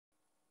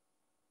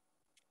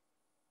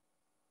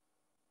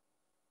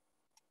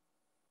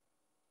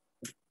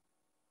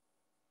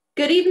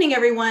Good evening,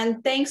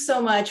 everyone. Thanks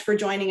so much for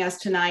joining us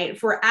tonight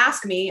for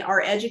Ask Me,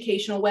 our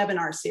educational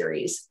webinar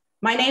series.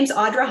 My name's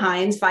Audra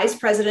Hindes, Vice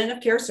President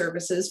of Care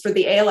Services for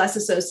the ALS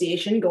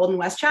Association Golden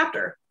West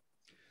Chapter.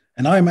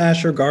 And I'm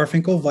Asher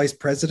Garfinkel, Vice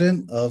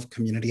President of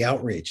Community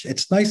Outreach.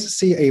 It's nice to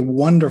see a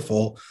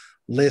wonderful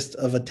list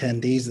of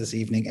attendees this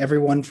evening,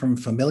 everyone from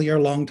familiar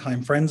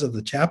longtime friends of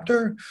the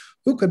chapter,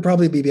 who could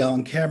probably be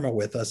on camera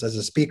with us as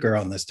a speaker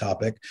on this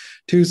topic,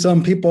 to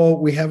some people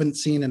we haven't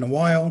seen in a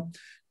while,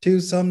 to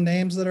some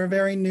names that are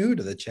very new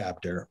to the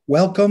chapter.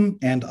 Welcome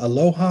and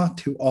aloha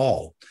to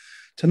all.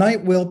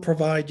 Tonight, we'll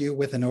provide you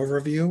with an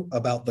overview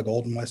about the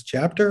Golden West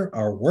chapter,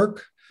 our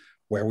work,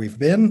 where we've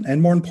been,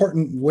 and more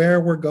important, where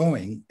we're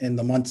going in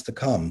the months to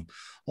come,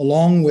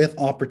 along with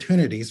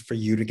opportunities for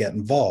you to get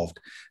involved.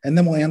 And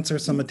then we'll answer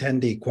some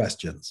attendee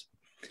questions.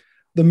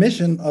 The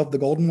mission of the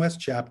Golden West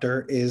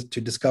chapter is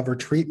to discover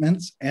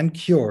treatments and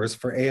cures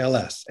for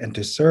ALS and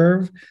to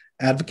serve,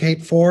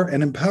 advocate for,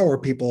 and empower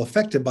people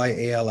affected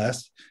by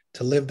ALS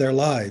to live their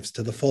lives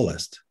to the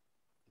fullest.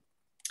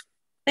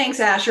 Thanks,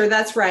 Asher.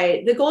 That's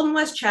right. The Golden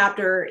West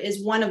chapter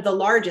is one of the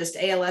largest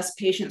ALS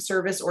patient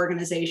service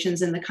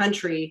organizations in the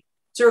country,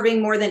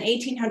 serving more than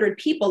 1,800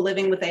 people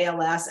living with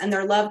ALS and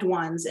their loved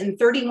ones in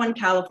 31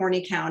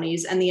 California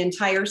counties and the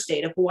entire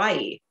state of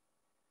Hawaii.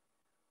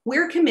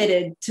 We're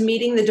committed to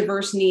meeting the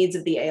diverse needs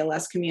of the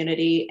ALS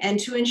community and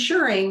to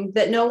ensuring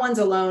that no one's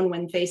alone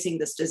when facing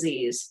this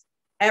disease.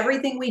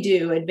 Everything we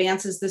do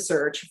advances the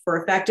search for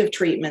effective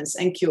treatments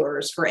and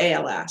cures for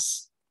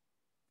ALS.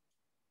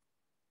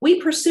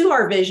 We pursue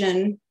our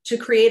vision to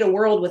create a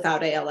world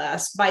without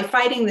ALS by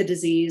fighting the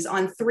disease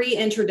on three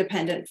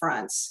interdependent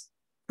fronts: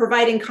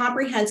 providing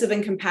comprehensive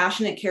and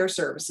compassionate care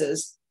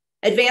services,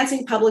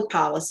 advancing public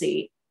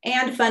policy,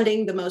 and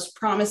funding the most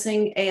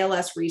promising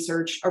ALS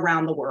research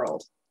around the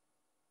world.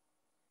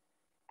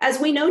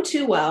 As we know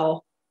too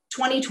well,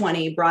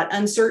 2020 brought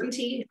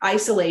uncertainty,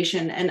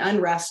 isolation, and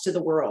unrest to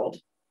the world.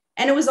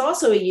 And it was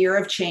also a year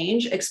of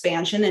change,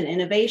 expansion, and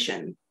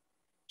innovation.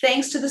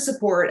 Thanks to the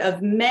support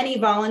of many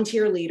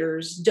volunteer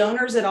leaders,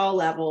 donors at all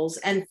levels,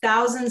 and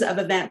thousands of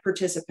event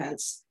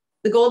participants,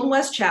 the Golden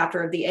West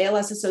chapter of the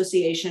ALS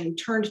Association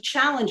turned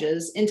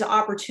challenges into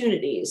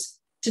opportunities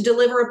to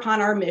deliver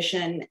upon our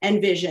mission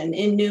and vision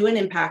in new and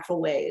impactful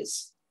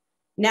ways.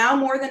 Now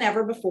more than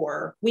ever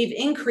before, we've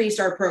increased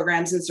our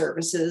programs and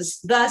services,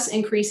 thus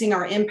increasing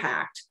our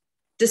impact.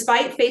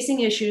 Despite facing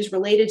issues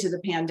related to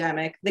the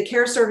pandemic, the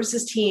care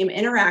services team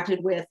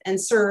interacted with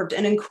and served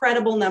an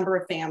incredible number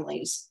of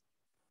families.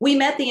 We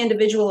met the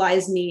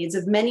individualized needs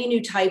of many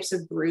new types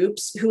of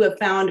groups who have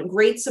found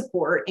great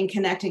support in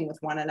connecting with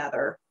one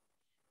another.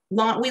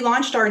 We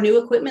launched our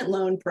new equipment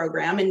loan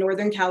program in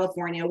Northern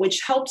California,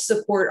 which helped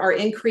support our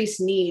increased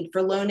need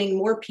for loaning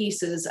more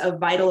pieces of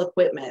vital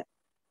equipment.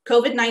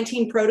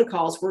 COVID-19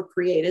 protocols were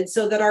created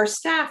so that our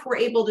staff were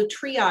able to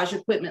triage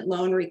equipment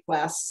loan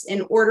requests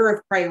in order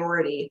of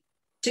priority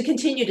to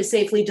continue to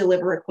safely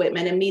deliver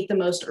equipment and meet the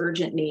most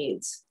urgent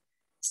needs.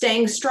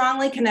 Staying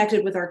strongly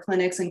connected with our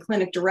clinics and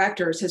clinic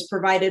directors has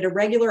provided a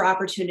regular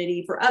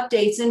opportunity for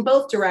updates in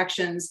both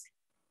directions,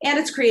 and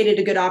it's created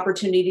a good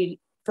opportunity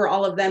for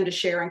all of them to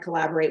share and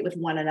collaborate with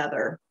one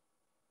another.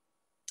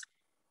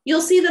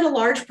 You'll see that a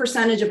large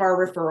percentage of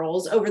our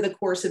referrals over the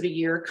course of a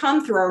year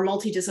come through our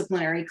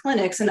multidisciplinary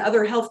clinics and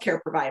other healthcare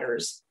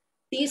providers.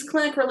 These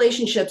clinic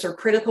relationships are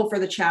critical for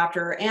the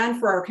chapter and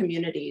for our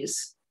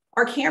communities.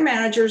 Our care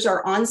managers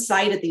are on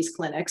site at these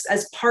clinics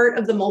as part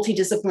of the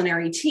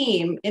multidisciplinary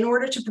team in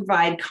order to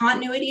provide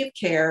continuity of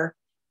care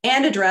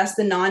and address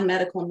the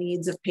non-medical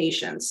needs of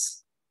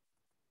patients.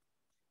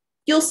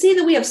 You'll see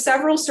that we have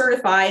several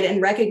certified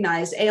and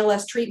recognized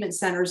ALS treatment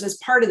centers as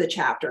part of the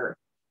chapter.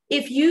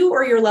 If you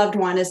or your loved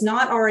one is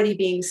not already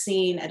being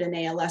seen at an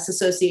ALS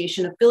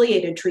Association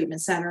affiliated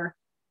treatment center,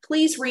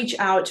 please reach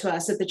out to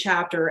us at the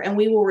chapter and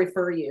we will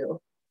refer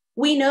you.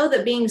 We know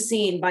that being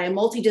seen by a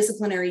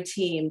multidisciplinary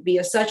team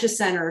via such a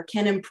center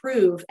can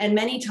improve and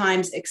many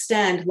times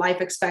extend life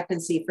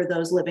expectancy for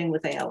those living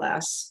with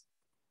ALS.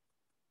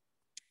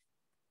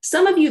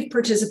 Some of you have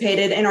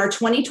participated in our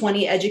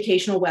 2020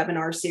 educational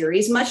webinar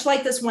series, much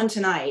like this one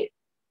tonight.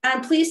 And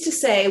I'm pleased to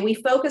say we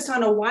focused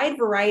on a wide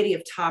variety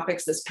of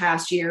topics this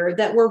past year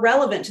that were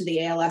relevant to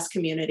the ALS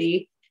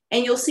community.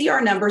 And you'll see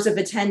our numbers of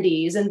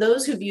attendees and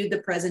those who viewed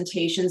the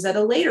presentations at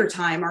a later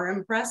time are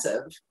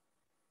impressive.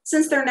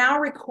 Since they're now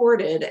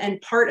recorded and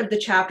part of the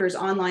chapter's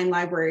online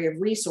library of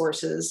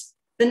resources,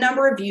 the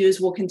number of views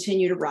will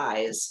continue to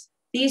rise.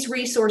 These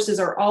resources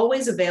are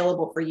always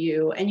available for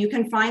you, and you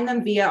can find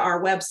them via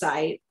our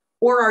website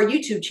or our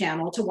YouTube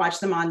channel to watch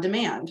them on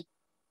demand.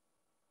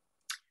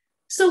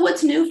 So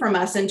what's new from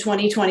us in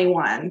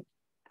 2021?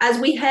 As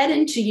we head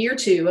into year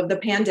 2 of the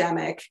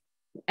pandemic,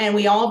 and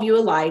we all view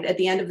a light at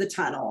the end of the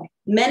tunnel,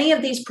 many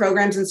of these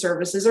programs and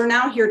services are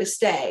now here to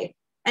stay,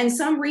 and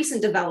some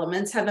recent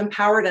developments have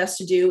empowered us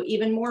to do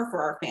even more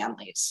for our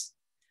families.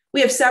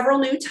 We have several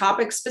new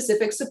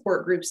topic-specific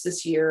support groups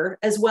this year,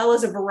 as well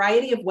as a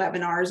variety of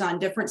webinars on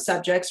different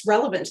subjects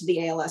relevant to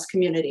the ALS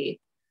community.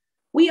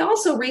 We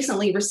also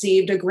recently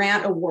received a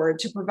grant award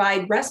to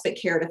provide respite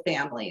care to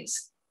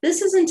families.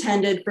 This is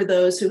intended for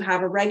those who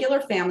have a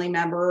regular family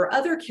member or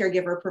other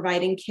caregiver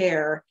providing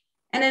care,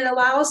 and it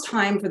allows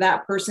time for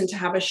that person to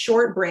have a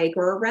short break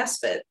or a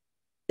respite.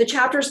 The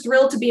chapter is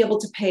thrilled to be able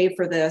to pay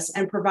for this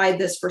and provide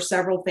this for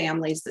several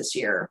families this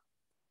year.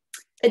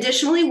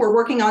 Additionally, we're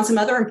working on some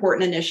other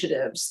important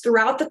initiatives.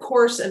 Throughout the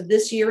course of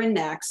this year and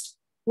next,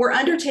 we're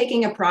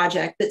undertaking a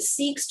project that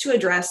seeks to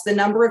address the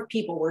number of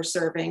people we're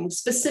serving,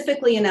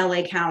 specifically in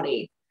LA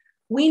County.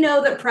 We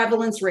know that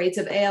prevalence rates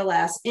of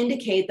ALS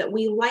indicate that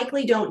we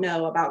likely don't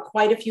know about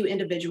quite a few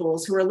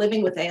individuals who are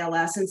living with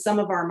ALS in some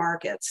of our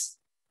markets.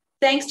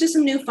 Thanks to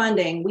some new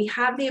funding, we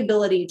have the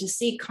ability to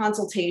seek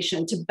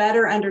consultation to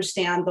better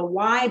understand the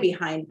why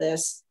behind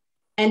this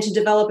and to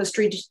develop a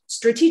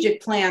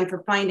strategic plan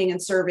for finding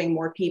and serving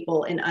more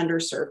people in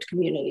underserved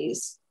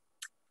communities.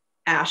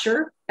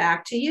 Asher,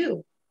 back to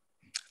you.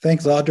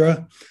 Thanks,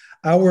 Audra.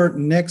 Our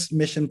next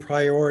mission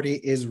priority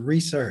is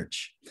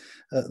research.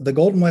 The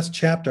Golden West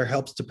chapter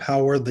helps to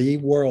power the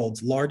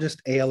world's largest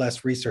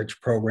ALS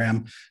research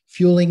program,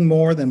 fueling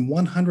more than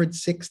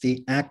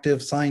 160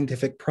 active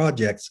scientific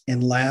projects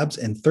in labs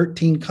in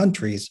 13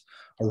 countries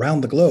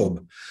around the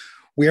globe.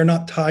 We are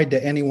not tied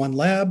to any one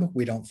lab.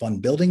 We don't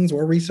fund buildings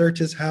where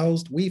research is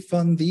housed. We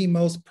fund the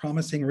most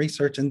promising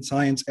research and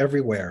science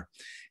everywhere,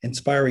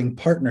 inspiring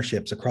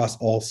partnerships across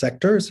all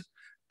sectors,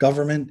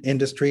 government,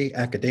 industry,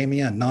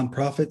 academia, and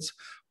nonprofits,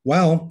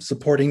 while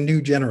supporting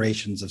new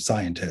generations of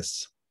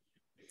scientists.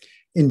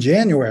 In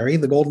January,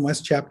 the Golden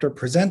West chapter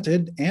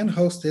presented and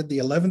hosted the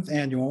 11th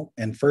annual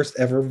and first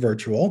ever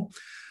virtual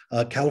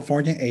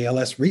California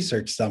ALS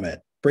Research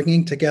Summit,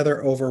 bringing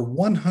together over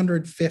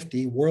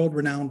 150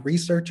 world-renowned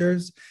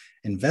researchers,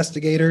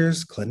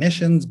 investigators,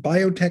 clinicians,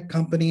 biotech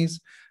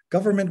companies,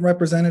 government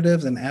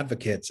representatives, and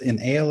advocates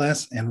in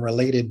ALS and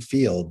related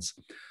fields.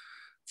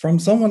 From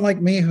someone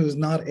like me who's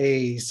not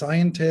a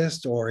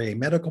scientist or a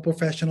medical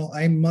professional,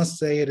 I must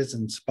say it is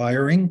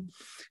inspiring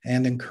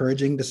and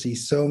encouraging to see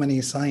so many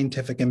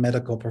scientific and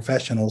medical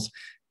professionals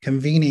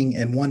convening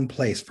in one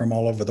place from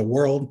all over the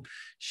world,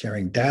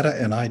 sharing data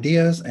and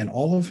ideas, and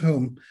all of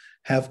whom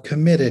have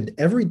committed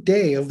every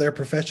day of their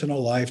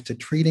professional life to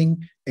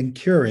treating and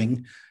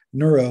curing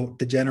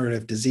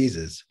neurodegenerative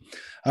diseases.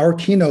 Our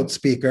keynote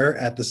speaker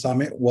at the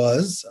summit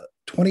was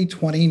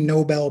 2020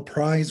 Nobel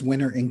Prize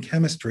winner in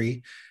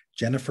chemistry,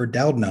 Jennifer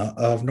Doudna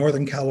of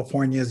Northern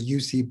California's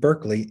UC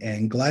Berkeley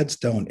and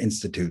Gladstone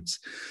Institutes.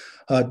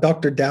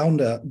 Dr.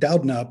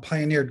 Doudna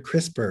pioneered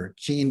CRISPR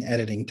gene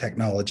editing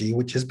technology,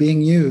 which is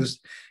being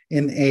used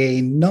in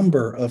a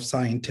number of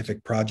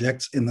scientific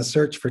projects in the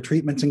search for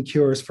treatments and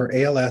cures for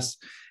ALS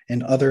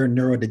and other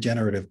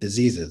neurodegenerative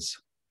diseases.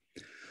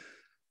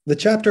 The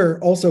chapter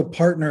also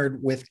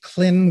partnered with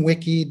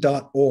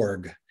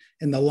clinwiki.org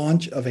in the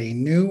launch of a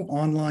new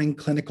online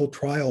clinical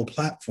trial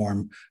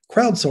platform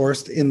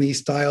crowdsourced in the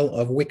style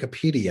of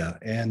Wikipedia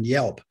and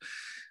Yelp.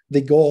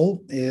 The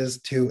goal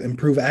is to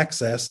improve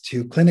access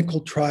to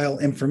clinical trial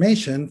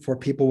information for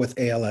people with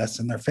ALS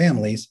and their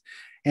families,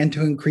 and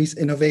to increase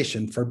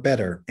innovation for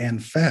better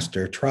and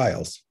faster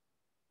trials.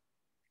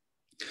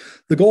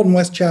 The Golden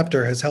West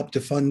chapter has helped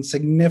to fund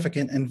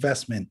significant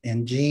investment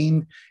in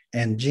gene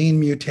and gene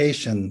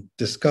mutation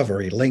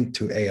discovery linked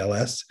to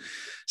ALS.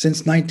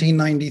 Since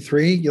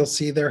 1993, you'll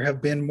see there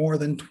have been more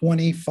than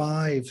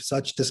 25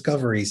 such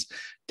discoveries,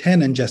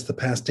 10 in just the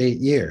past 8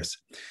 years.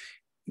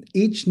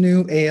 Each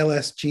new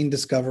ALS gene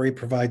discovery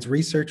provides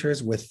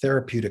researchers with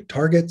therapeutic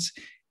targets,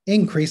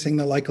 increasing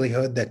the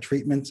likelihood that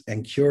treatments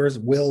and cures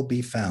will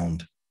be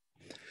found.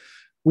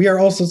 We are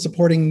also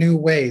supporting new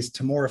ways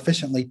to more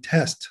efficiently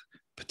test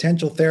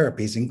potential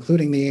therapies,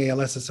 including the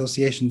ALS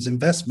Association's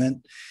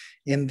investment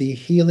in the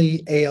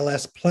Healy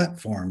ALS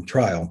platform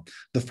trial,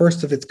 the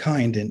first of its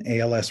kind in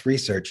ALS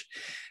research.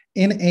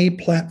 In a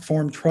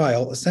platform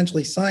trial,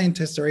 essentially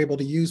scientists are able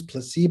to use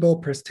placebo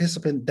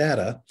participant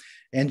data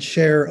and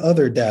share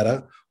other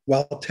data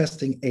while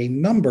testing a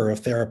number of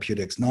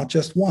therapeutics, not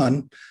just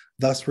one,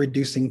 thus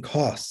reducing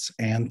costs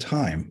and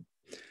time.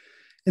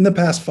 In the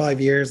past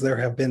 5 years, there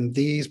have been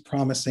these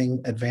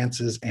promising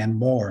advances and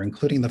more,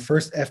 including the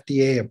first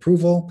FDA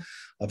approval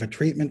of a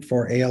treatment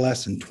for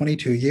ALS in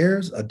 22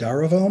 years,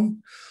 Edaravone.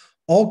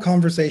 All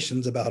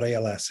conversations about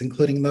ALS,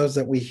 including those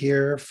that we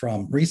hear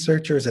from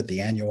researchers at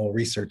the annual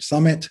research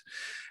summit,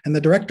 and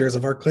the directors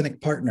of our clinic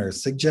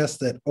partners, suggest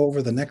that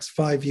over the next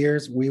 5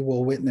 years, we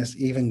will witness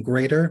even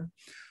greater,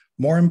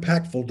 more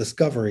impactful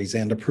discoveries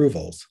and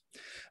approvals.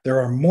 There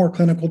are more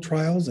clinical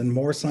trials and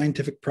more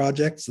scientific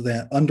projects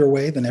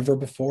underway than ever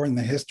before in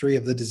the history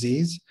of the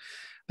disease.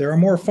 There are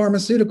more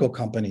pharmaceutical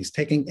companies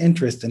taking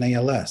interest in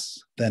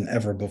ALS than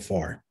ever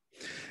before.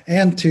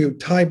 And to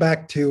tie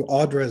back to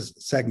Audra's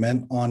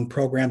segment on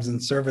programs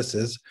and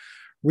services,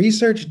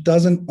 Research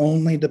doesn't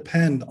only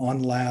depend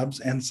on labs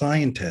and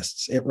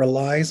scientists. It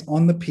relies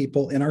on the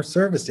people in our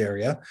service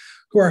area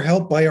who are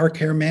helped by our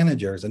care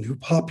managers and who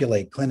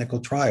populate clinical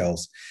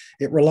trials.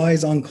 It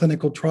relies on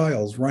clinical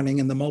trials running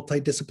in the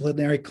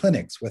multidisciplinary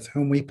clinics with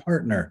whom we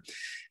partner.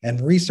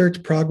 And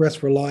research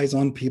progress relies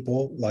on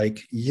people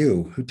like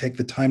you who take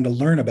the time to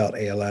learn about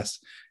ALS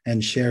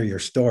and share your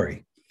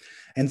story.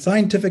 And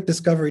scientific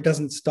discovery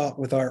doesn't stop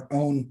with our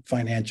own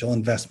financial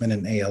investment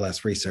in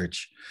ALS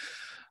research.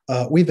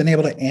 We've been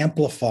able to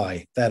amplify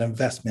that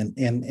investment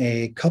in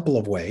a couple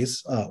of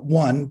ways.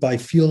 One, by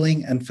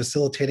fueling and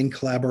facilitating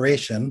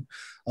collaboration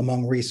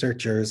among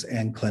researchers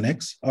and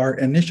clinics. Our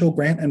initial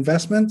grant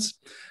investments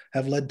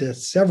have led to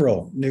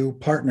several new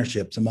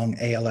partnerships among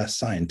ALS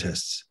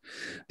scientists.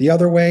 The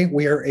other way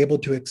we are able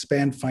to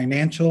expand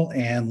financial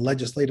and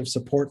legislative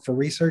support for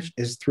research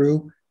is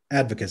through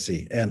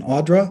advocacy. And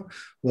Audra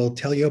will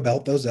tell you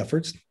about those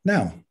efforts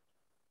now.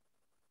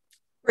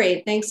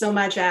 Great, thanks so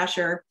much,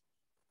 Asher.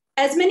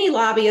 As many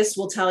lobbyists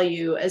will tell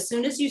you, as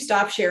soon as you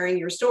stop sharing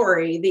your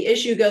story, the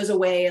issue goes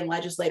away in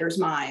legislators'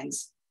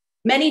 minds.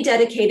 Many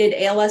dedicated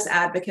ALS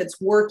advocates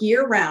work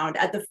year-round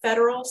at the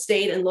federal,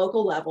 state, and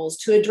local levels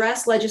to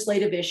address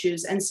legislative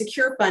issues and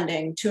secure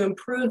funding to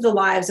improve the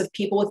lives of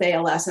people with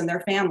ALS and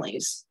their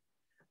families.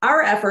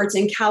 Our efforts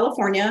in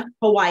California,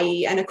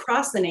 Hawaii, and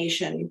across the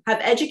nation have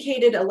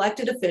educated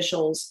elected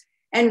officials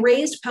and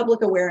raised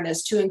public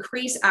awareness to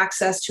increase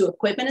access to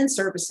equipment and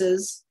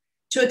services,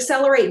 to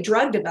accelerate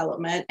drug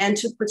development, and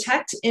to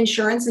protect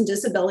insurance and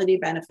disability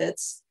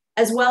benefits,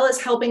 as well as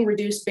helping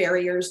reduce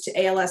barriers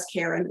to ALS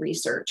care and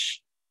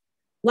research.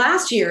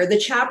 Last year, the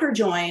chapter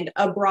joined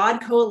a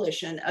broad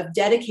coalition of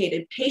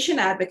dedicated patient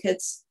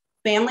advocates,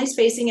 families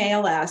facing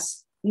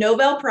ALS,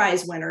 Nobel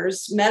Prize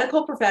winners,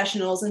 medical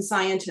professionals, and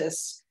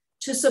scientists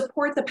to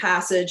support the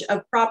passage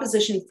of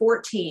Proposition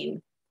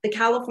 14, the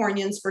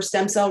Californians for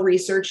Stem Cell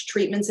Research,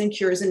 Treatments, and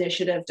Cures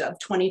Initiative of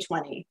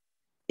 2020.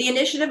 The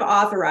initiative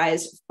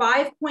authorized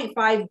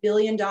 $5.5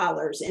 billion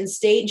in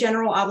state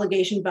general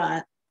obligation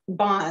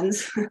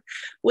bonds,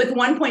 with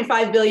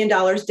 $1.5 billion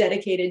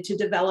dedicated to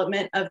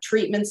development of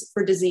treatments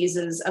for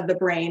diseases of the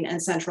brain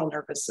and central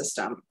nervous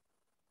system.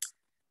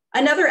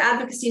 Another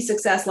advocacy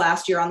success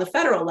last year on the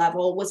federal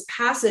level was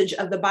passage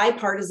of the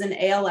bipartisan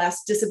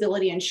ALS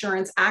Disability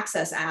Insurance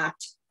Access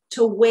Act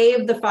to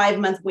waive the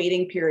 5-month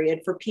waiting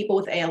period for people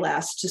with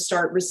ALS to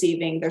start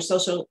receiving their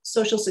Social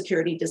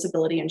Security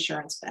disability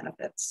insurance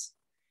benefits.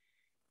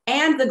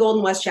 And the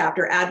Golden West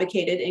chapter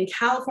advocated in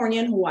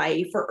California and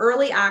Hawaii for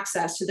early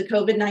access to the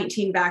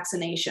COVID-19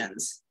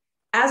 vaccinations.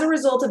 As a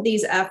result of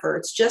these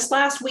efforts, just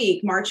last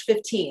week, March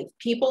 15th,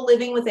 people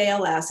living with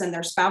ALS and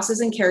their spouses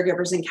and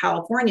caregivers in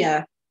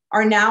California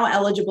are now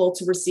eligible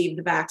to receive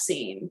the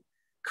vaccine.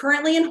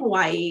 Currently in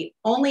Hawaii,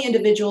 only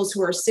individuals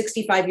who are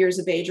 65 years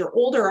of age or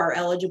older are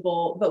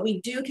eligible, but we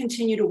do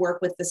continue to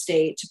work with the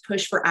state to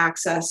push for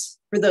access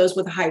for those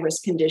with a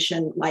high-risk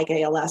condition like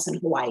ALS in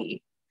Hawaii.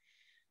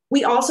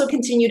 We also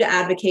continue to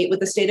advocate with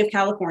the state of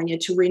California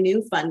to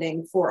renew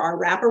funding for our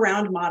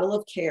wraparound model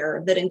of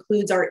care that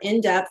includes our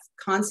in-depth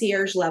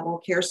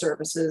concierge-level care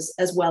services,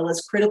 as well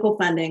as critical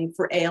funding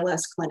for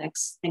ALS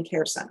clinics and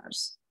care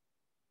centers.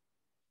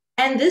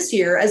 And this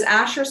year, as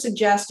Asher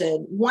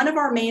suggested, one of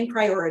our main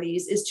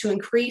priorities is to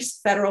increase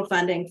federal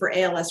funding for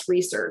ALS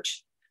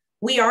research.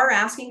 We are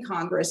asking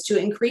Congress to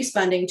increase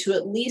funding to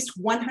at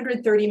least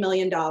 $130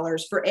 million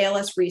for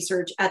ALS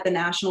research at the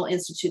National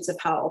Institutes of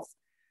Health.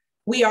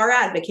 We are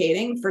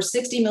advocating for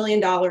 $60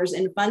 million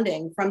in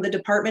funding from the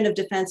Department of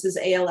Defense's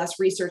ALS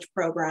research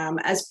program,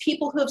 as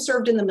people who have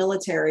served in the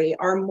military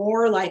are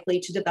more likely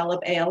to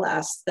develop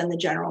ALS than the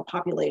general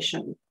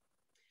population.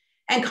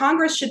 And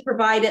Congress should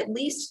provide at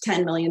least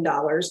 $10 million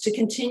to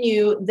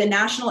continue the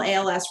National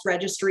ALS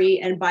Registry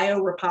and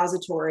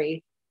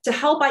Biorepository to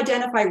help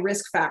identify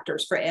risk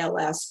factors for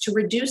ALS, to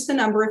reduce the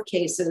number of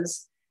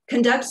cases,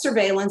 conduct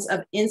surveillance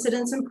of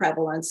incidence and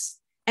prevalence,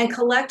 and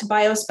collect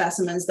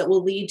biospecimens that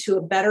will lead to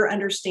a better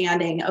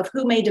understanding of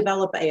who may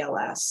develop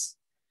ALS.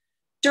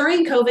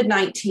 During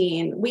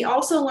COVID-19, we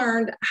also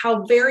learned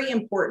how very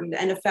important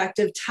and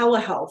effective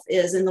telehealth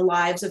is in the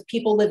lives of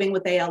people living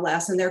with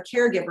ALS and their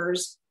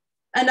caregivers.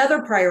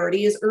 Another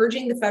priority is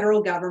urging the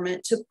federal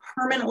government to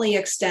permanently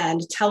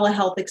extend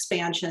telehealth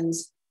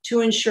expansions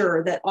to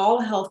ensure that all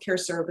healthcare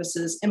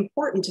services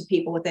important to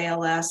people with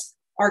ALS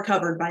are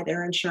covered by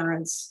their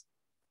insurance.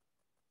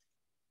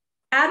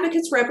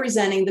 Advocates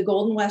representing the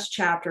Golden West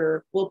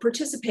chapter will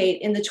participate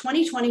in the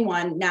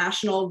 2021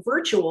 National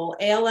Virtual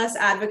ALS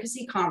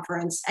Advocacy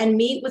Conference and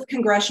meet with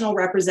congressional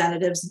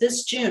representatives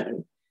this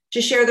June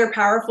to share their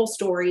powerful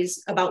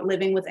stories about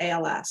living with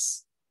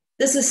ALS.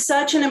 This is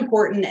such an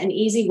important and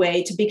easy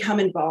way to become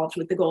involved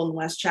with the Golden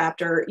West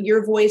chapter.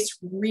 Your voice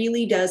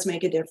really does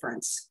make a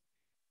difference.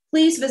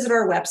 Please visit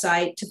our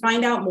website to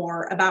find out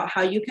more about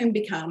how you can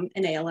become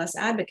an ALS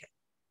advocate.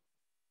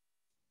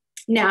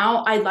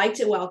 Now, I'd like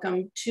to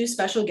welcome two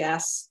special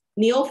guests,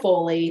 Neil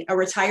Foley, a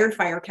retired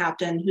fire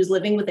captain who's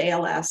living with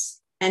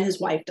ALS, and his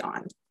wife,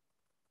 Dawn.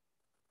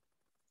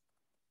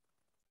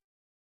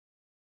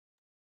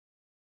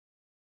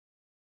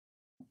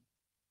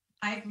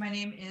 Hi, my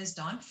name is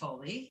Dawn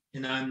Foley.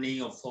 And I'm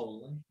Neil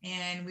Foley.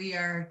 And we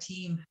are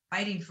Team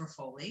Fighting for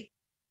Foley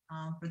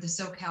for the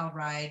SoCal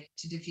Ride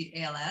to Defeat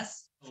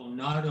ALS. So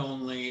not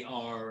only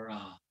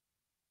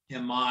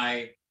am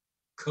I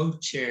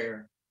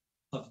co-chair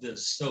of the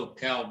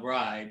SoCal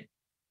Ride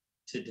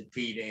to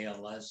Defeat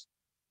ALS,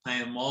 I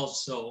am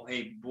also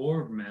a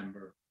board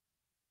member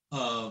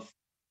of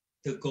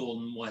the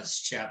Golden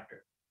West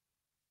chapter.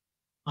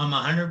 I'm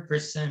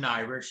 100%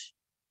 Irish,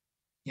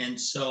 and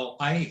so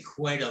I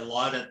equate a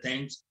lot of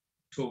things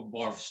to a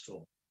bar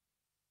stool.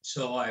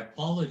 So I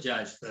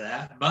apologize for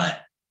that,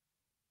 but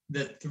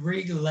the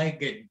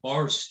three-legged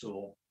bar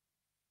stool,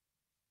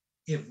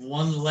 if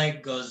one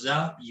leg goes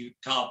up, you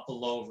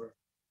topple over.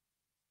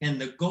 And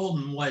the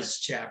Golden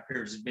West chapter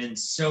has been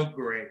so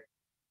great.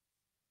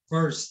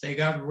 First, they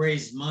got to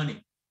raise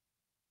money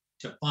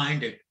to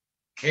find a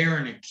care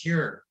and a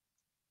cure.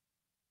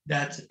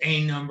 That's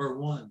number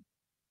one.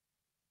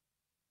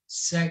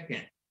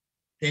 Second,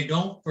 they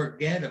don't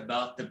forget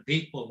about the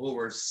people who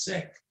are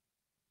sick.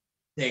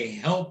 They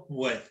help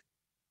with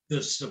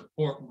the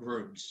support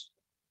groups.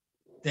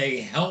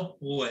 They help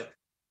with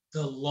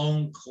the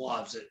loan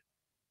closet,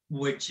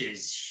 which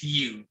is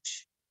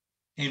huge.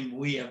 And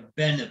we have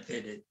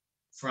benefited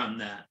from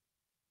that.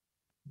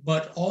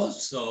 But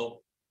also,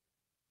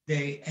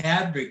 they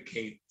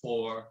advocate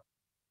for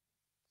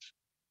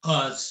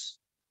us,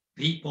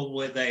 people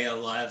with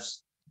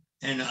ALS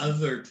and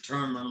other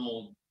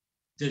terminal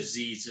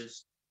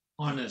diseases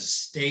on a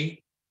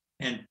state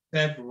and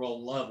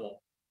federal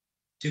level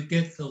to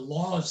get the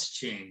laws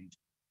changed.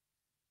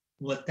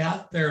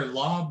 Without their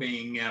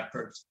lobbying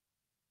efforts,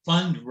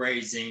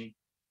 fundraising,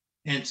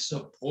 and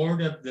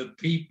support of the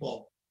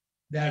people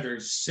that are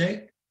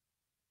sick,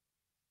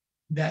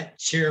 that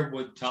chair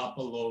would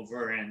topple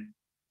over, and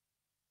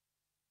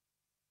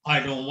I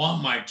don't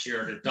want my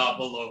chair to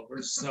topple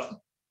over. So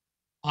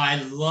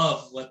I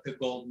love what the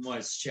Golden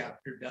West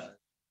chapter does.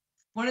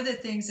 One of the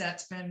things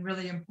that's been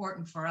really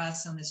important for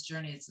us on this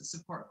journey is the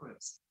support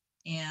groups.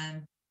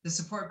 And the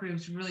support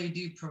groups really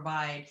do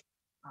provide,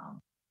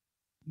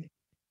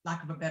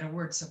 lack of a better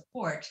word,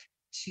 support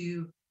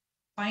to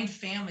find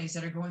families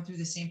that are going through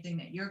the same thing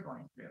that you're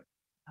going through.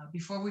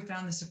 Before we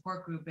found the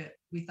support group,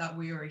 we thought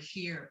we were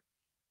here,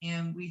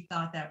 and we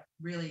thought that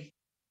really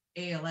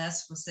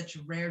ALS was such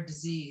a rare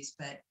disease.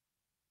 But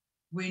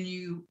when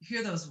you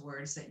hear those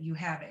words that you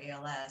have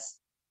ALS,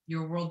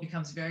 your world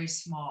becomes very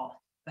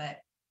small. But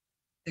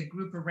the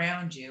group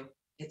around you,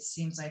 it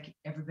seems like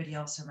everybody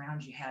else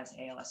around you has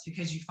ALS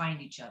because you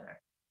find each other.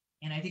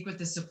 And I think with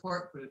the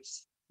support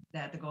groups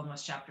that the Golden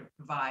West chapter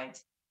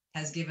provides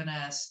has given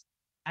us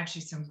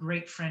actually some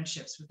great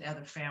friendships with the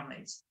other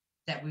families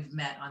that we've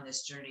met on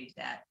this journey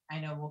that I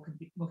know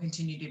we'll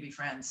continue to be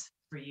friends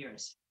for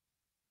years.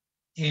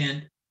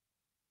 And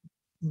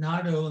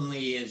not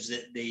only is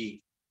it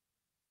the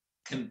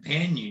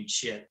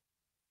companionship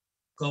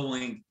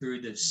going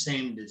through the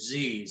same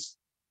disease,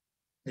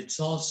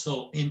 it's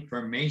also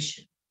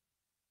information.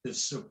 The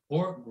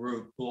support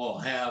group will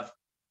have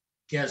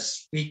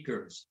guest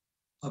speakers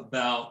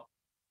about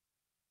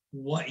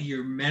what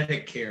your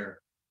Medicare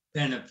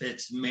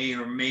benefits may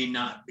or may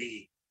not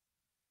be.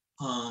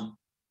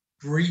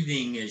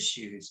 Breathing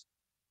issues.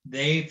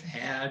 They've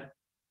had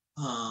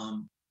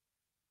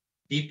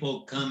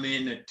people come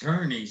in,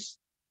 attorneys,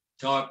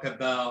 talk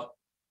about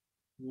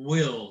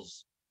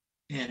wills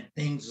and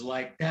things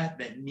like that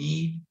that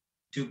need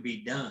to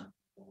be done.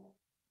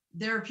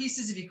 There are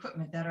pieces of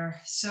equipment that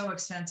are so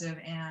expensive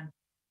and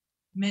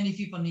many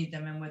people need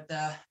them. And with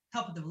the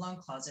help of the loan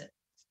closet,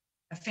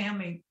 a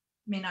family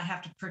may not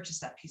have to purchase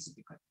that piece of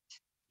equipment.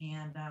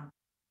 And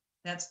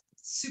that's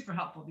super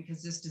helpful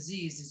because this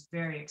disease is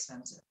very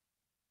expensive.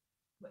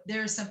 But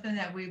there's something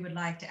that we would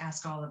like to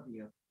ask all of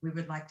you. We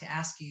would like to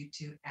ask you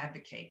to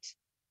advocate,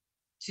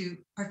 to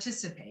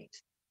participate,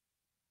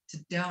 to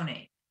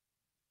donate,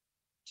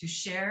 to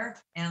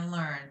share and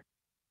learn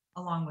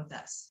along with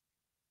us.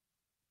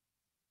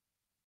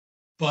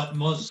 But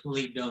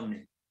mostly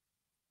donate.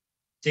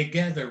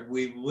 Together,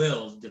 we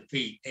will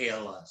defeat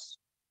ALS.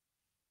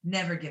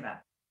 Never give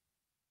up.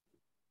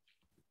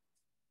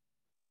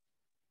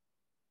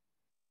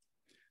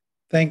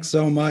 Thanks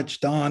so much,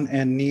 Dawn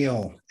and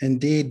Neil.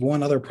 Indeed,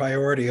 one other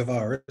priority of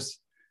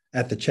ours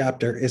at the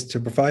chapter is to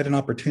provide an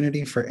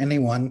opportunity for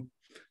anyone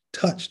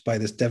touched by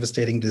this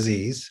devastating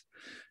disease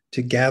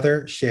to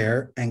gather,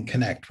 share, and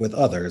connect with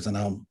others. And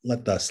I'll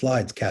let the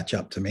slides catch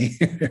up to me.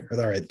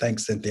 All right,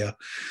 thanks, Cynthia.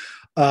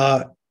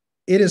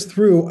 It is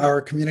through our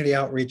community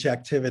outreach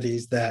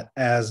activities that,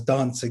 as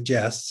Dawn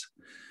suggests,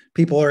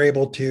 people are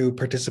able to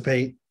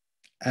participate,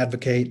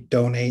 advocate,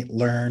 donate,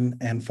 learn,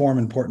 and form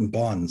important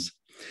bonds.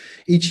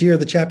 Each year,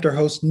 the chapter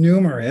hosts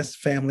numerous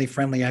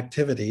family-friendly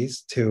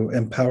activities to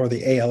empower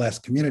the ALS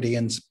community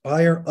and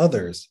inspire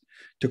others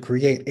to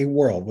create a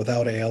world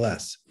without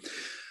ALS.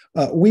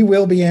 We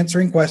will be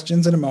answering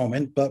questions in a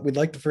moment, but we'd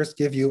like to first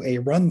give you a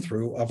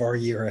run-through of our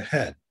year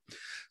ahead.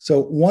 So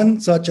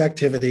one such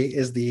activity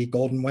is the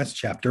Golden West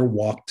Chapter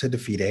Walk to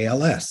Defeat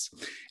ALS.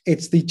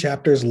 It's the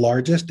chapter's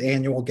largest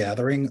annual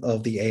gathering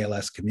of the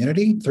ALS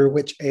community, through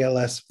which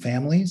ALS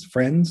families,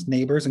 friends,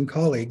 neighbors, and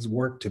colleagues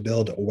work to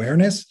build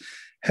awareness,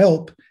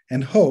 help,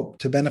 and hope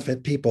to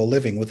benefit people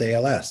living with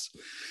ALS.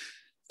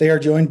 They are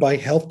joined by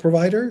health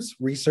providers,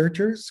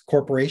 researchers,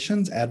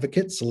 corporations,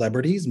 advocates,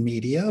 celebrities,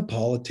 media,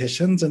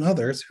 politicians, and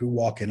others who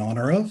walk in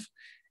honor of,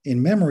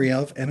 in memory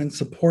of, and in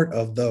support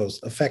of those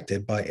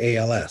affected by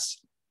ALS.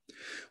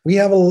 We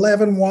have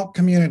 11 walk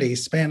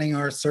communities spanning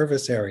our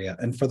service area,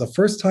 and for the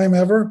first time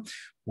ever,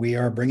 we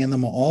are bringing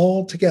them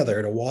all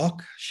together to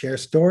walk, share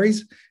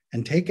stories,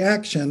 and take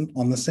action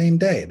on the same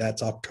day.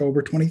 That's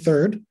October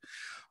 23rd,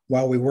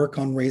 while we work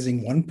on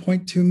raising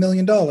 $1.2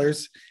 million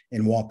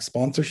in walk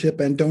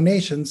sponsorship and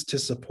donations to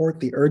support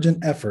the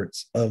urgent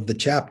efforts of the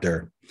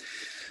chapter.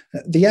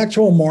 The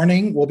actual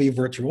morning will be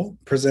virtual,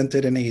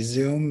 presented in a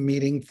Zoom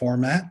meeting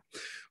format.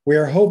 We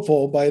are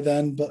hopeful by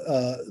then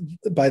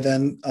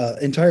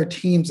entire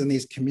teams in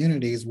these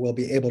communities will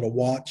be able to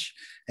watch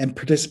and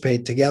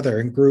participate together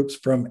in groups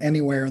from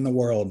anywhere in the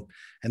world,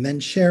 and then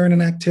share in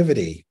an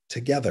activity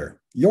together,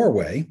 your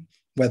way,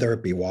 whether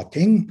it be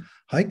walking,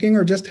 hiking,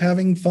 or just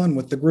having fun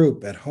with the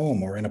group at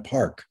home or in a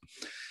park.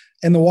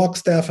 And the walk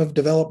staff have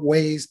developed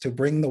ways to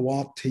bring the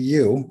walk to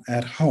you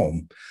at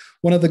home.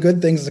 One of the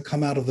good things that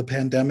come out of the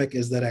pandemic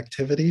is that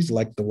activities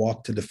like the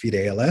Walk to Defeat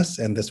ALS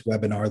and this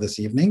webinar this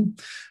evening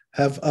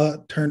have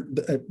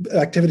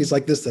activities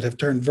like this that have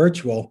turned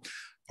virtual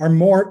are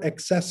more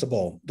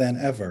accessible than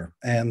ever.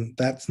 And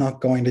that's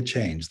not going to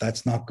change.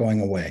 That's not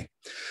going away.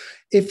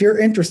 If you're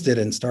interested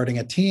in starting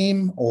a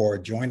team or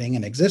joining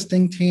an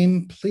existing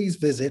team, please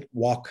visit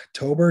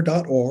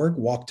walktober.org,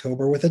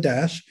 Walktober with a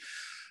dash,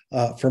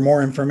 for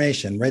more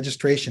information.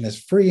 Registration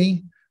is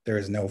free. There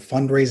is no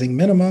fundraising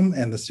minimum,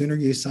 and the sooner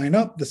you sign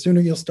up, the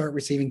sooner you'll start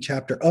receiving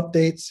chapter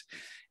updates,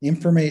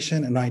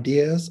 information, and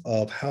ideas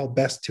of how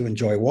best to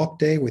enjoy Walk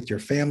Day with your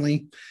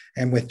family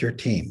and with your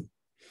team.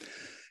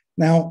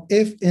 Now,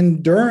 if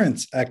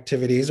endurance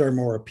activities are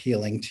more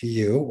appealing to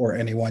you or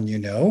anyone you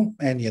know,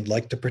 and you'd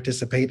like to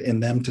participate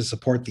in them to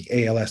support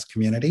the ALS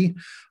community,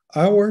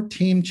 our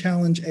Team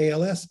Challenge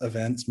ALS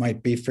events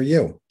might be for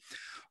you.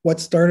 What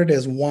started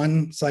as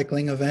one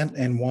cycling event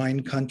in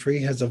wine country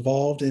has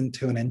evolved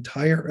into an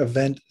entire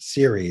event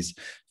series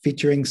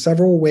featuring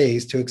several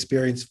ways to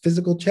experience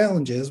physical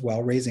challenges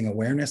while raising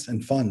awareness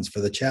and funds for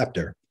the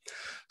chapter.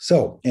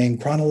 So in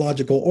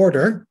chronological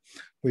order,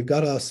 we've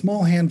got a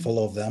small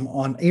handful of them.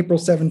 On April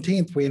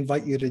 17th, we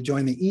invite you to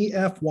join the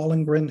E.F.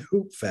 Wallengren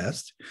Hoop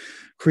Fest,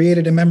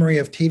 created in memory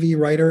of TV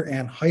writer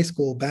and high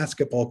school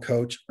basketball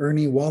coach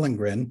Ernie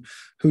Wallengren,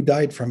 who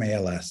died from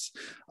ALS.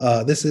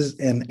 This is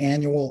an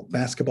annual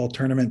basketball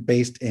tournament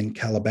based in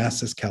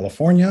Calabasas,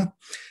 California.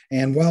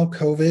 And while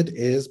COVID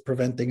is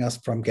preventing us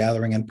from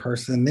gathering in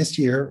person this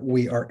year,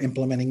 we are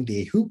implementing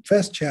the Hoop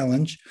Fest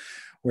Challenge,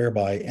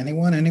 whereby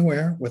anyone,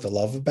 anywhere with a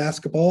love of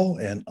basketball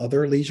and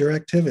other leisure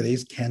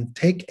activities can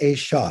take a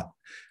shot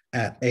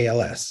at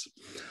ALS.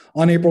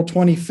 On April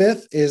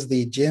 25th is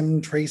the Jim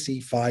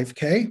Tracy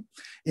 5K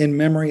in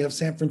memory of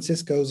San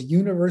Francisco's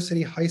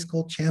University High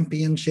School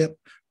Championship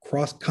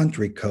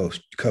cross-country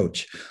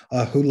coach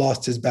who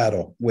lost his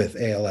battle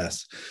with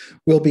ALS.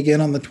 We'll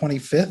begin on the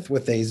 25th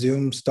with a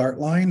Zoom start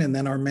line, and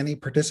then our many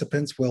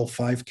participants will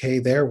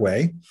 5K their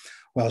way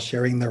while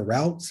sharing their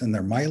routes and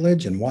their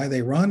mileage and why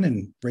they run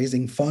and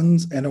raising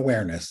funds and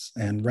awareness,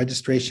 and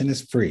registration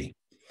is free.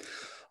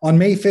 On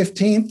May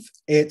 15th,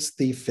 it's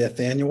the 5th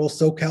annual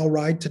SoCal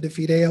Ride to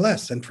Defeat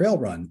ALS and Trail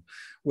Run,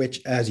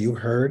 which, as you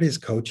heard, is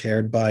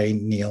co-chaired by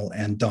Neil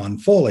and Don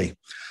Foley.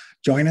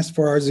 Join us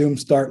for our Zoom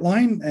start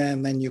line,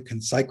 and then you can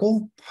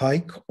cycle,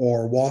 hike,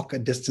 or walk a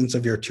distance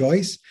of your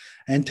choice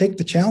and take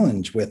the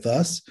challenge with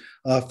us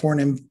for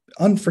an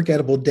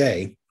unforgettable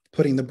day,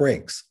 putting the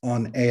brakes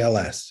on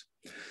ALS.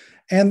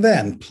 And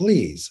then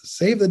please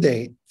save the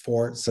date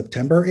for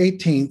September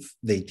 18th,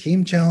 the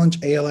Team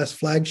Challenge ALS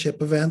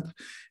flagship event,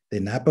 the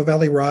Napa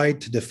Valley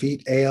Ride to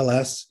Defeat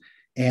ALS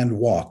and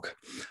Walk.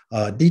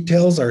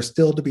 Details are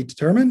still to be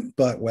determined,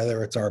 but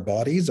whether it's our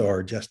bodies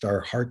or just our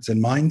hearts and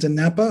minds in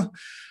Napa,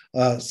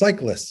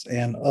 cyclists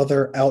and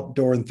other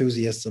outdoor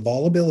enthusiasts of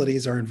all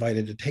abilities are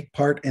invited to take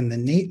part in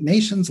the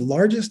nation's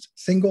largest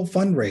single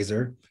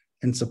fundraiser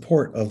in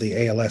support of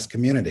the ALS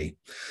community.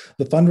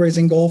 The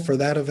fundraising goal for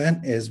that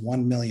event is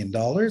 $1 million.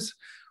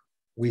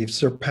 We've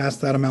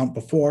surpassed that amount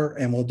before,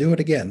 and we'll do it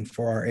again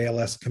for our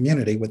ALS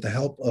community with the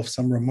help of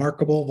some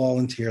remarkable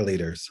volunteer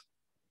leaders.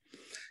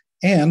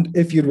 And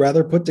if you'd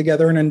rather put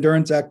together an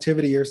endurance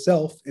activity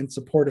yourself in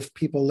support of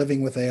people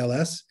living with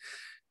ALS,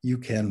 you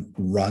can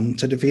run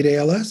to defeat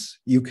ALS,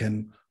 you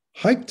can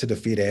hike to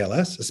defeat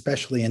ALS,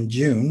 especially in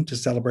June to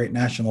celebrate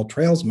National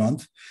Trails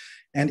Month,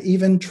 and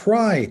even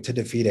try to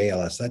defeat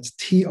ALS. That's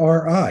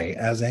TRI,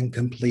 as in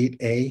complete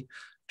a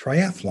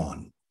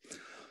triathlon.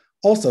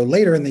 Also,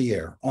 later in the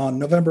year, on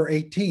November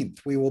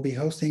 18th, we will be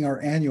hosting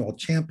our annual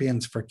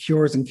Champions for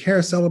Cures and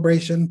Care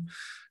celebration.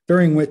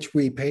 during which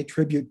we pay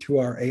tribute to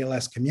our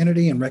ALS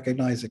community and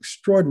recognize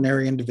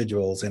extraordinary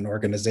individuals and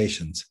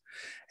organizations.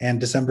 And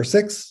December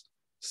 6th,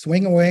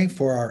 swing away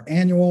for our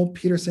annual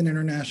Peterson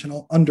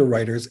International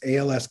Underwriters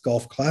ALS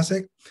Golf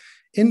Classic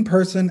in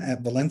person at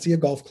Valencia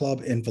Golf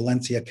Club in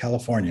Valencia,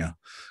 California.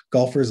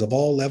 Golfers of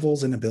all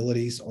levels and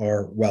abilities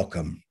are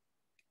welcome.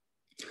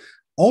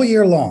 All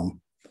year long,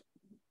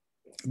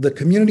 the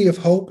Community of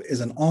Hope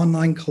is an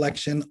online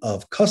collection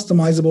of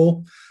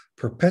customizable,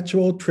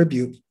 perpetual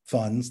tribute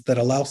funds that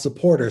allow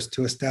supporters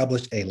to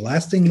establish a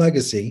lasting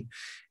legacy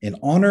in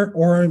honor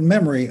or in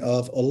memory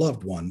of a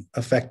loved one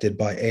affected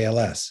by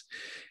ALS.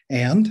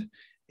 And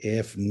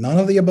if none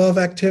of the above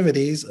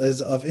activities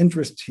is of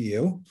interest to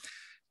you,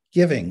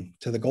 giving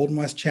to the Golden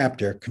West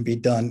chapter can be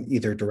done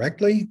either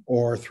directly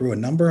or through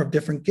a number of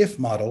different gift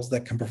models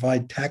that can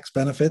provide tax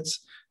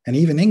benefits and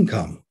even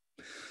income.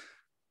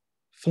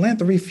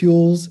 Philanthropy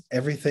fuels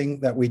everything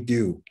that we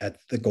do at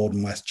the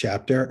Golden West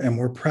chapter, and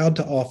we're proud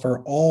to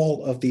offer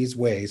all of these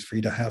ways for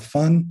you to have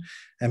fun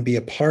and be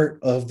a part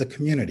of the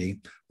community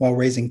while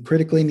raising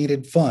critically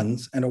needed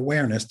funds and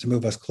awareness to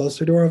move us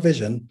closer to our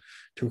vision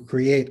to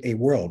create a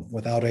world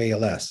without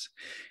ALS.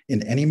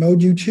 In any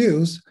mode you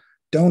choose,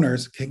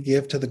 donors can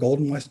give to the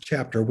Golden West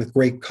chapter with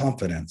great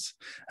confidence.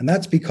 And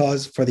that's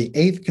because for the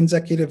 8th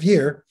consecutive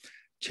year,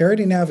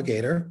 Charity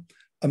Navigator,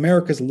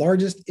 America's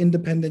largest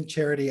independent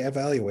charity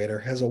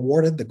evaluator, has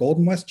awarded the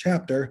Golden West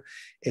chapter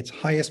its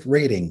highest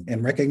rating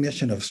in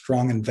recognition of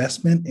strong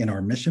investment in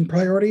our mission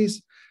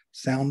priorities,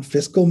 sound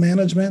fiscal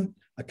management,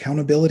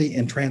 accountability,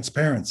 and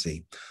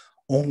transparency.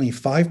 Only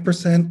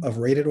 5% of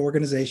rated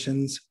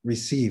organizations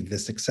receive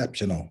this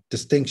exceptional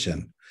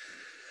distinction.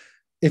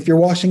 If you're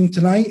watching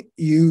tonight,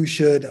 you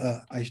should,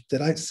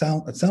 it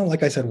sounded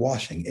like I said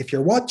washing. If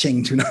you're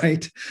watching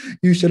tonight,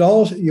 you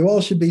all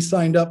should be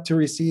signed up to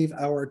receive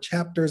our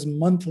chapter's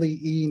monthly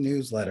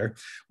e-newsletter,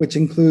 which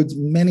includes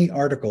many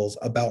articles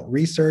about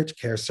research,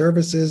 care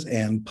services,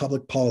 and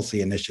public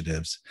policy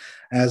initiatives,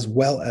 as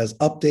well as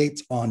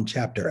updates on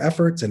chapter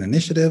efforts and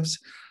initiatives,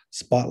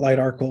 spotlight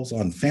articles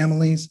on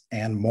families,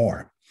 and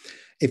more.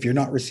 If you're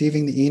not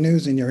receiving the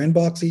e-news in your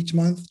inbox each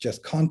month,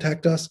 just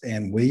contact us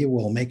and we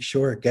will make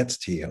sure it gets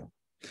to you.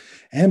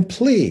 And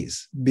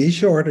please be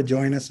sure to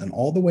join us in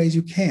all the ways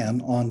you can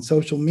on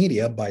social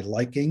media by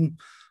liking,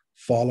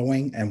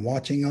 following, and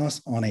watching us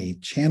on a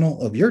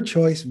channel of your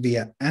choice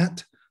via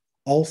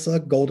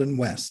 @ALSA Golden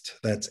West.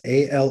 That's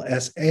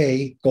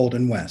ALSA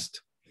Golden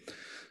West.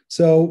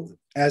 So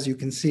as you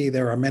can see,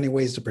 there are many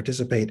ways to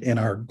participate in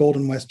our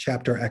Golden West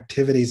chapter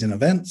activities and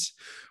events.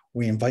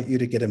 We invite you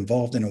to get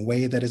involved in a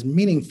way that is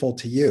meaningful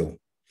to you.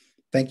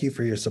 Thank you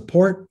for your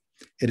support.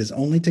 It is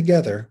only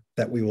together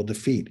that we will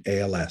defeat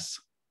ALS.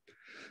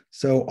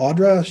 So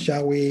Audra,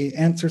 shall we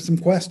answer some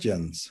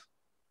questions?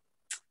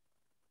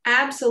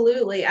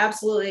 Absolutely,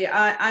 absolutely.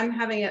 I'm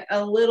having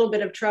a little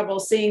bit of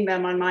trouble seeing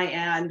them on my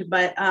end,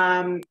 but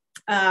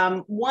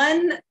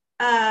one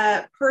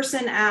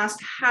person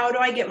asked, how do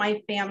I get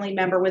my family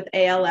member with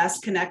ALS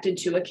connected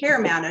to a care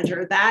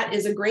manager? That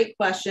is a great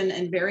question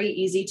and very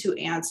easy to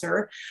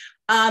answer.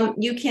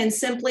 You can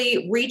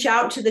simply reach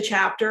out to the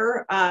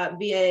chapter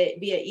via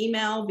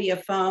email, via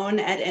phone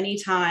at any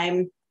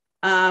time.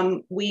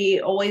 We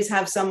always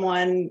have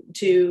someone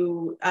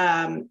to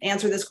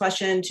answer this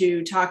question,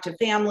 to talk to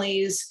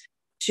families,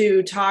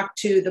 to talk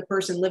to the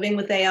person living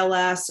with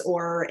ALS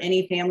or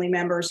any family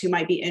members who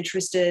might be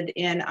interested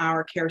in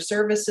our care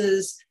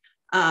services.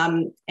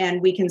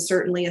 And we can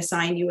certainly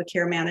assign you a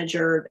care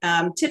manager,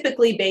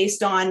 typically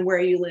based on where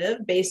you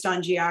live, based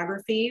on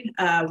geography.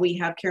 We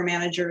have care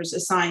managers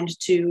assigned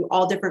to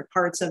all different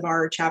parts of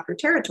our chapter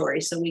territory.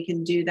 So we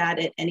can do that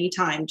at any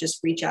time.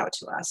 Just reach out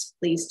to us.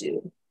 Please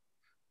do.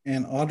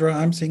 And Audra,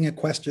 I'm seeing a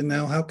question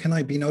now. How can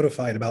I be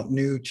notified about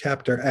new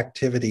chapter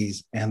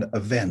activities and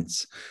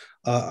events?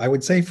 I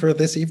would say for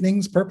this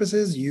evening's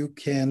purposes, you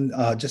can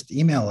just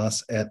email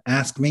us at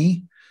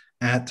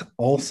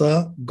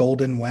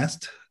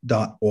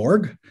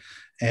askme@alsagoldenwest.org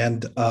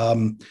and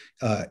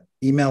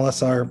email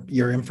us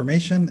your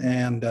information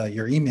and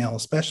your email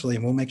especially,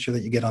 and we'll make sure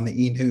that you get on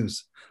the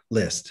e-news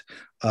list.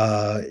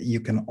 You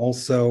can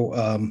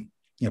also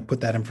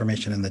put that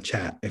information in the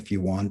chat if you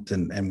want,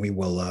 and we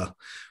will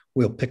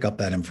we'll pick up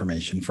that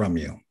information from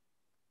you.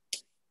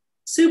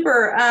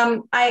 Super.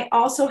 I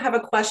also have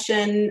a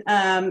question.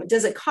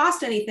 Does it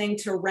cost anything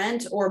to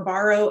rent or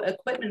borrow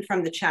equipment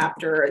from the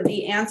chapter?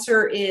 The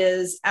answer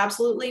is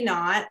absolutely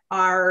not.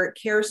 Our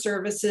care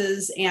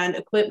services and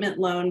equipment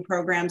loan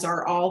programs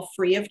are all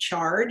free of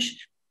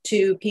charge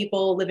to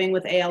people living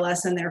with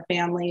ALS and their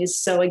families.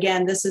 So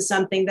again, this is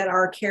something that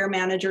our care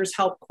managers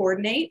help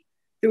coordinate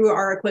through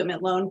our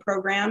equipment loan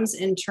programs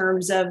in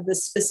terms of the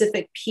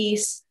specific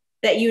piece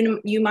that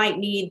you might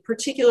need,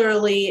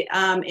 particularly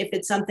if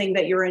it's something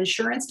that your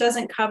insurance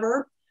doesn't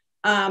cover.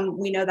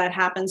 We know that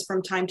happens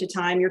from time to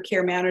time. Your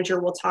care manager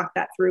will talk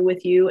that through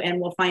with you,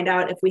 and we'll find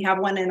out if we have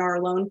one in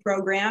our loan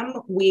program.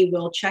 We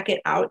will check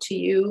it out to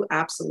you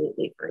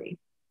absolutely free.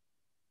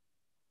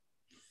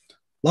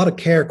 A lot of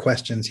care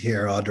questions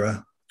here,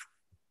 Audra.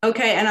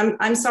 Okay, and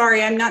I'm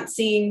sorry, I'm not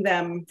seeing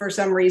them for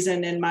some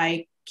reason in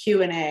my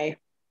Q&A.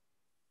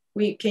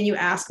 Can you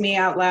ask me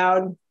out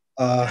loud?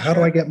 How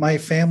do I get my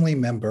family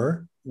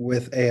member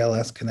with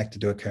ALS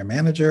connected to a care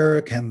manager?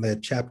 Can the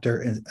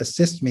chapter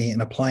assist me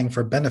in applying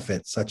for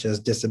benefits such as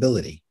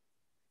disability?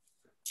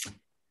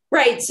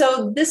 Right.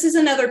 So this is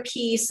another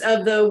piece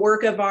of the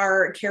work of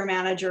our care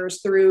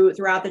managers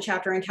throughout the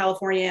chapter in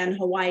California and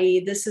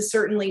Hawaii. This is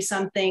certainly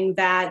something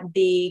that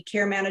the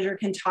care manager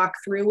can talk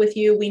through with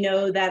you. We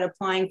know that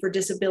applying for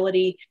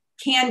disability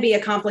can be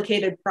a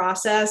complicated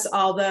process,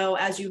 although,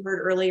 as you heard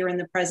earlier in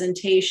the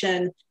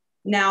presentation,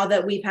 now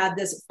that we've had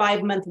this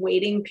 5-month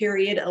waiting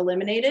period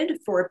eliminated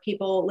for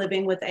people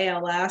living with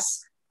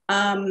ALS,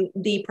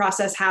 the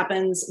process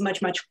happens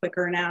much, much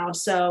quicker now.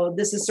 So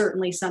this is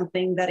certainly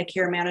something that a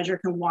care manager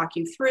can walk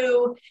you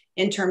through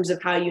in terms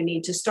of how you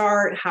need to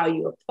start, how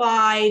you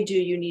apply, do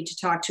you need to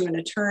talk to an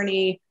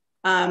attorney?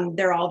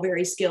 They're all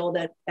very skilled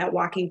at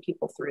walking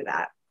people through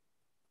that.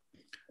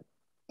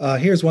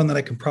 Here's one that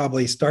I can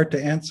probably start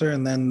to answer,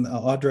 and then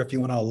Audra, if you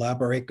want to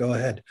elaborate, go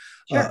ahead.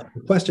 Sure.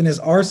 The question is,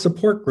 are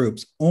support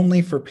groups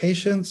only for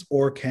patients,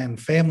 or can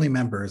family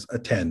members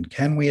attend?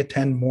 Can we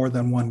attend more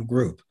than one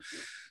group?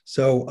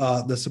 So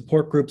the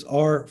support groups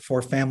are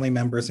for family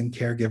members and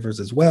caregivers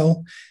as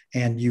well,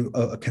 and you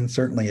can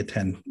certainly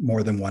attend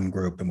more than one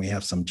group. And we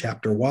have some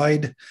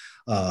chapter-wide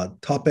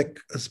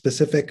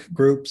topic-specific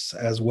groups,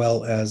 as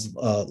well as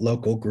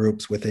local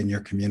groups within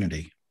your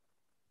community.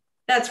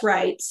 That's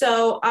right.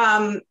 So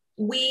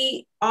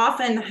we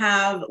often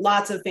have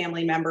lots of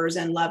family members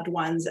and loved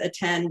ones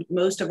attend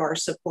most of our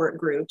support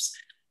groups.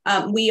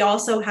 We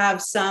also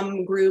have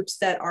some groups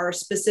that are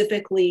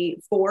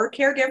specifically for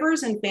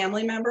caregivers and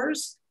family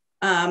members.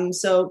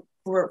 So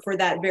for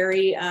that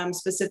very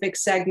specific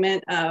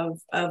segment of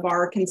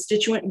our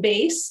constituent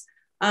base,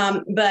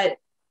 but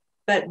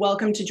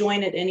welcome to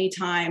join at any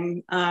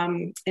time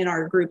in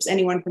our groups.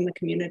 Anyone from the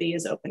community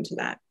is open to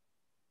that.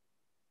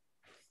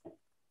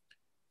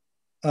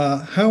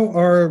 How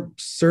are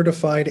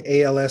certified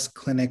ALS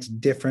clinics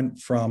different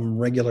from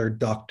regular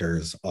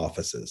doctors'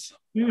 offices?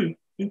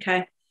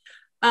 Okay.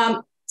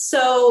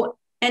 So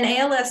an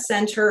ALS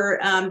center,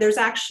 there's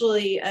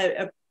actually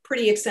a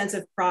pretty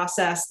extensive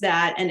process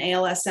that an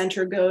ALS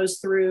center goes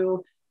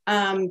through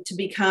to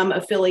become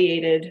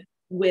affiliated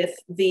with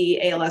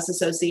the ALS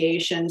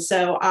Association.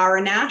 So our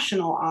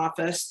national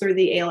office through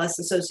the ALS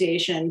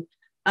Association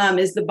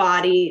is the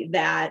body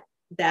that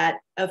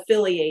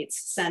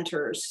affiliates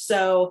centers.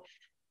 So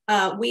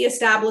we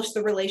established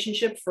the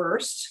relationship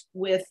first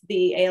with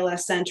the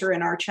ALS Center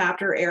in our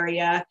chapter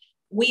area.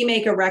 We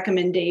make a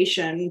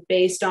recommendation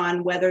based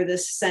on whether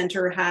this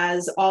center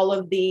has all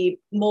of the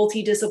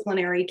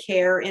multidisciplinary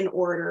care in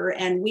order.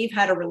 And we've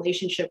had a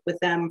relationship with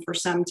them for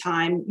some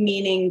time,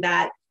 meaning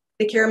that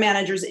the care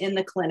managers in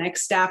the clinic,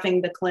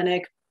 staffing the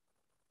clinic,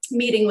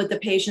 meeting with the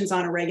patients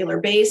on a regular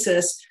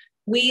basis,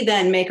 we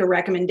then make a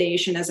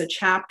recommendation as a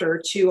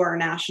chapter to our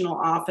national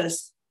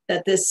office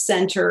that this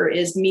center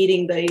is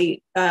meeting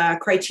the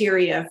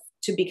criteria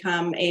to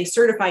become a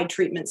certified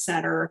treatment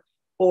center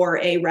or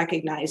a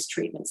recognized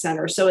treatment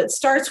center. So it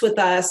starts with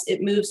us,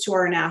 it moves to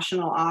our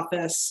national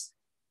office.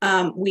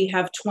 We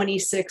have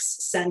 26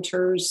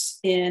 centers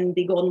in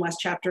the Golden West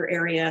chapter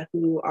area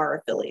who are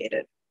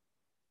affiliated.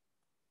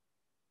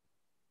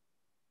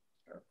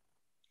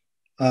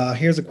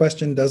 Here's a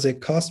question. Does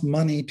it cost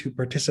money to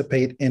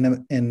participate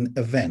in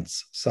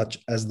events such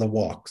as the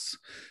walks?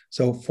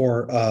 So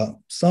for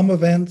some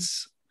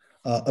events,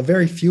 a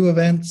very few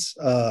events,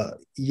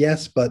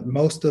 yes, but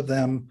most of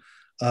them,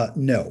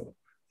 no.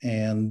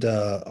 And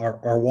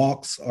our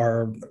walks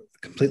are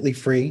completely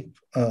free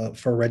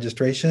for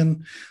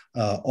registration.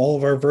 All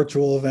of our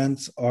virtual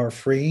events are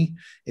free.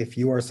 If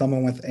you are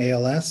someone with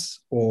ALS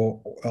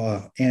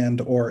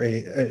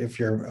if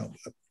you're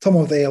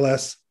someone with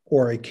ALS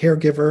or a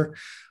caregiver,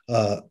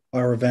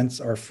 our events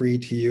are free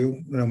to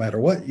you no matter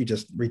what. You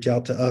just reach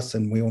out to us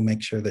and we will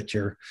make sure that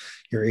you're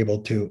able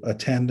to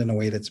attend in a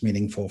way that's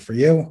meaningful for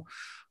you.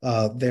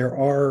 There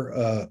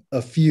are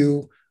a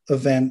few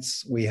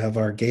events. We have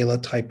our gala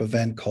type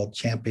event called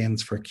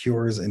Champions for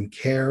Cures and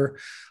Care.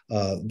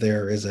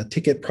 There is a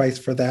ticket price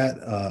for that.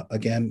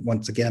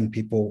 Once again,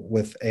 people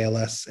with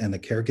ALS and a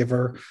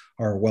caregiver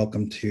are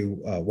welcome to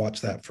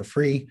watch that for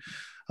free.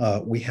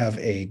 We have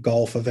a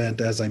golf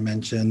event, as I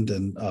mentioned,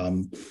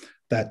 and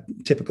that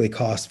typically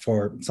costs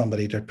for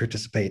somebody to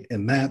participate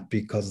in that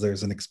because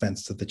there's an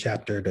expense to the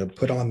chapter to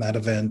put on that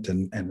event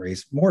and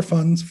raise more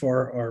funds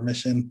for our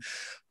mission.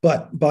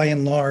 But by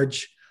and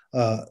large,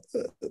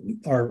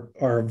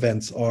 our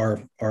events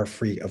are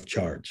free of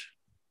charge.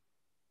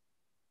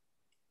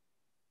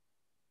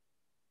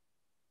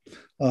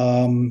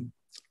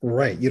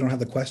 Right, you don't have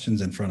the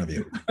questions in front of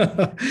you.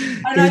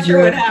 I'm not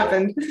sure what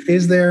happened.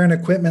 Is there an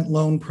equipment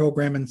loan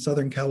program in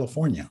Southern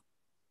California?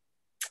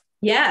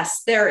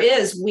 Yes, there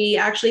is. We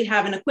actually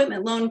have an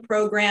equipment loan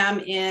program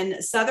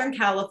in Southern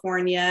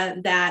California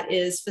that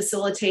is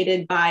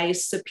facilitated by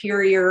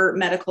Superior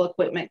Medical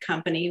Equipment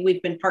Company.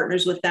 We've been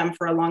partners with them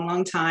for a long,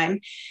 long time.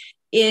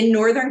 In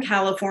Northern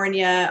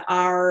California,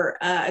 our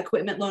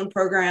equipment loan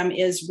program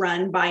is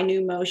run by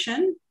New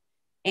Motion,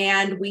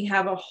 and we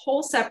have a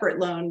whole separate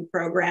loan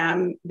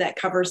program that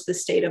covers the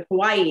state of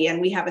Hawaii, and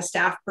we have a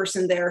staff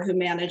person there who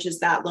manages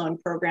that loan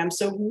program.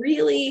 So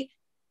really,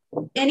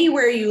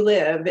 anywhere you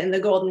live in the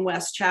Golden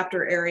West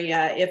chapter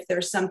area, if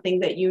there's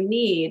something that you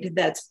need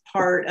that's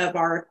part of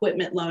our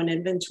equipment loan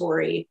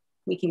inventory,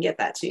 we can get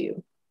that to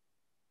you.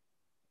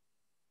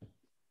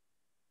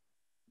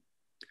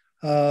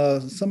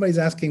 Somebody's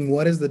asking,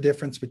 what is the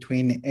difference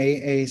between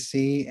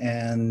AAC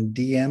and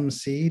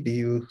DMC? Do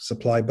you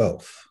supply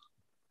both?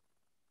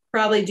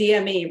 Probably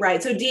DME,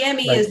 right? So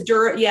DME Right. is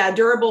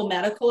durable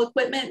medical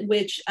equipment,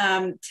 which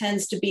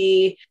tends to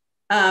be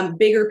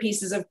bigger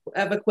pieces of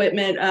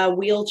equipment,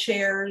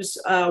 wheelchairs,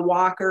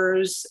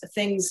 walkers,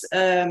 things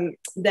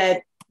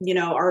that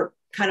are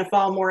kind of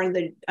fall more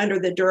under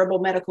the durable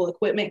medical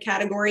equipment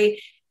category.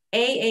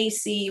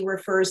 AAC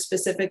refers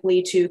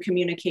specifically to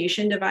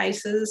communication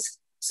devices.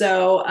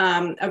 So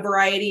a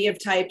variety of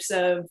types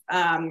of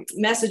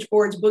message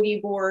boards,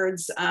 boogie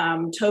boards,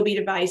 Tobii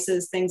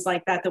devices, things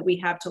like that we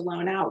have to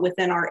loan out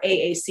within our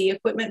AAC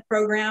equipment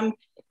program.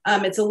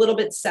 It's a little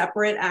bit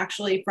separate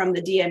actually from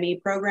the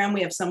DME program.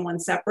 We have someone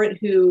separate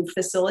who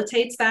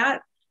facilitates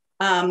that,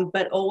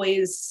 but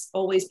always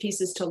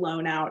pieces to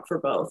loan out for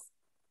both.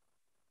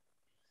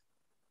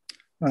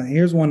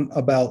 Here's one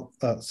about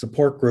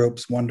support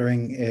groups,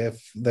 wondering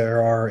if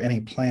there are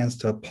any plans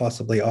to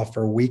possibly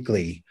offer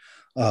weekly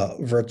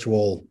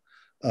virtual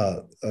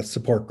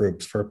support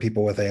groups for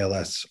people with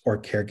ALS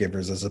or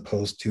caregivers as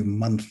opposed to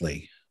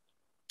monthly.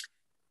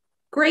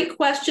 Great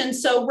question.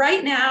 So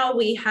right now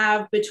we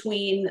have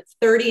between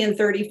 30 and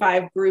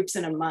 35 groups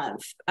in a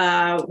month,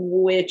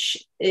 which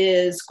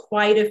is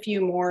quite a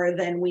few more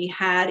than we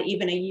had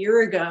even a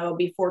year ago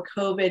before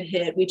COVID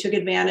hit. We took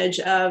advantage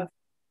of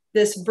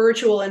this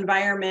virtual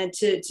environment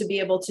to be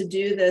able to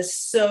do this.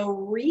 So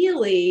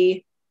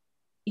really,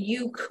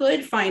 you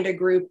could find a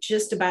group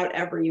just about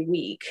every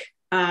week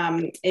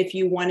if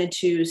you wanted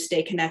to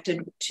stay connected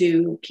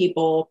to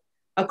people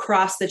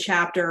across the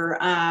chapter.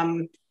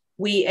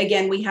 We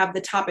have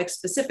the topic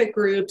specific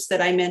groups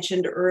that I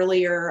mentioned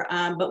earlier,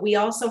 but we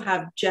also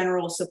have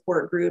general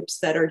support groups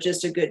that are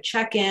just a good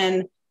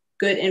check-in,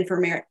 good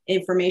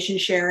information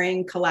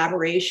sharing,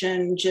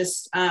 collaboration,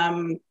 just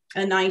a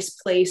nice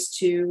place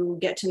to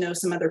get to know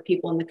some other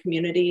people in the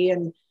community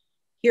and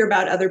hear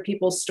about other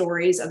people's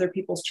stories, other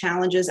people's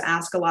challenges,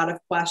 ask a lot of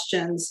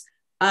questions.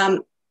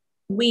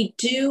 We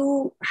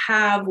do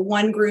have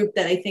one group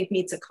that I think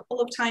meets a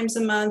couple of times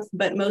a month,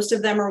 but most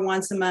of them are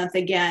once a month.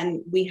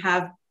 Again, we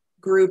have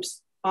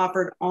groups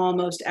offered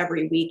almost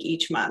every week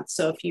each month.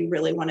 So if you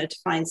really wanted to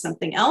find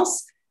something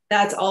else,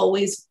 that's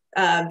always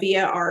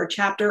via our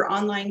chapter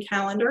online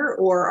calendar,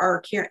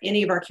 or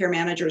any of our care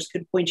managers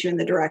could point you in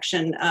the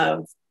direction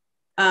of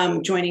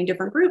joining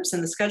different groups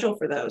and the schedule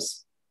for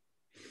those.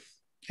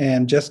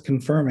 And just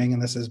confirming,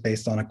 and this is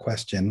based on a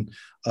question,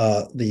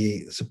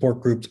 the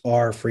support groups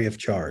are free of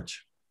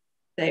charge.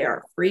 They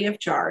are free of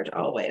charge,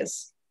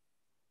 always.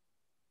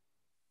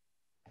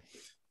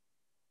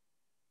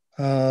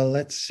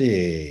 Let's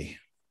see.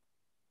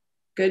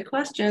 Good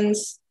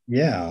questions.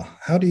 Yeah.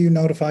 How do you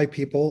notify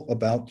people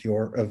about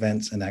your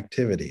events and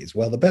activities?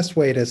 Well, the best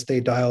way to stay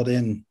dialed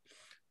in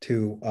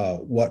to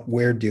what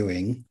we're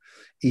doing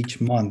each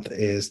month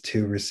is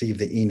to receive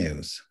the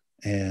e-news.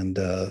 And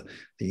the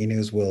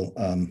e-news will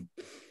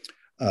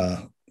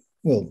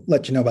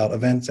let you know about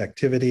events,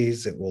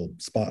 activities. It will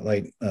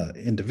spotlight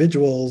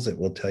individuals. It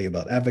will tell you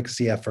about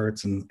advocacy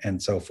efforts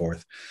and so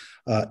forth.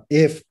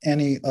 If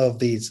any of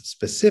these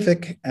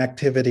specific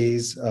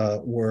activities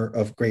were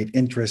of great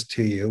interest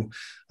to you,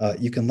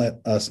 you can let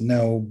us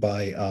know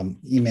by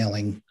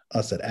emailing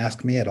us at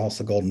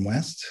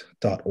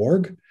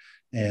askme@alsagoldenwest.org.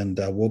 And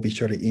we'll be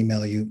sure to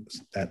email you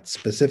that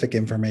specific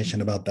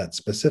information about that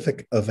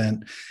specific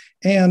event.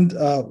 And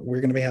we're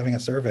going to be having a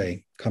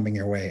survey coming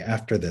your way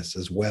after this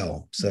as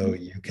well. So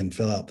you can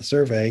fill out the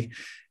survey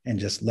and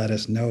just let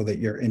us know that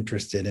you're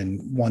interested in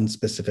one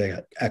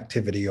specific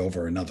activity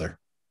over another.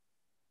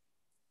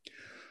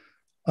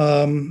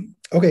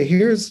 Okay,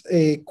 here's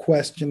a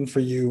question for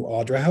you,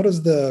 Audra. How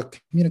does the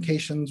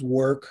communications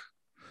work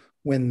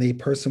when the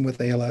person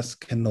with ALS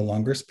can no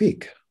longer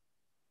speak?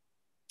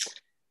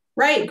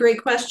 Right,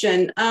 great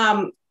question.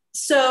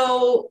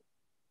 So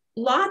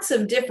lots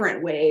of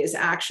different ways,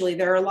 actually.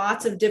 There are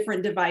lots of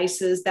different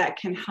devices that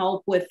can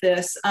help with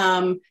this,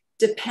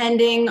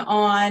 depending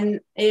on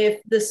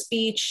if the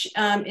speech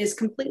is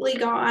completely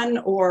gone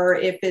or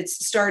if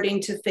it's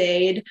starting to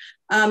fade.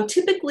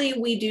 Typically,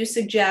 we do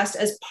suggest,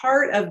 as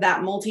part of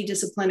that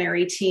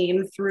multidisciplinary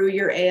team through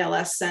your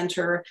ALS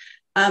center,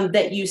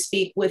 that you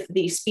speak with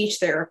the speech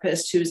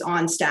therapist who's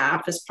on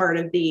staff as part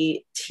of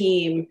the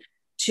team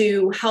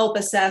to help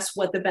assess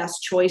what the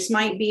best choice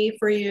might be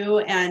for you.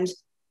 And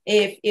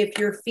if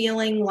you're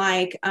feeling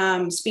like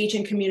speech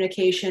and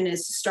communication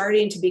is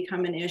starting to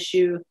become an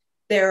issue,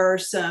 there are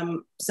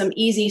some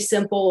easy,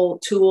 simple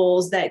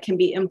tools that can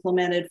be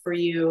implemented for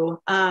you.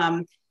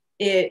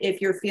 if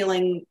you're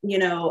feeling,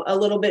 a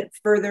little bit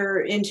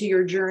further into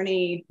your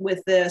journey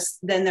with this,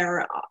 then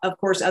there are, of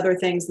course, other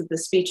things that the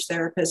speech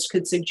therapist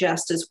could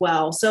suggest as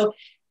well. So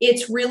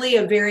it's really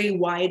a very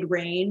wide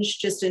range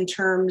just in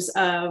terms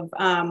of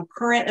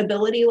current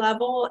ability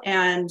level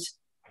and,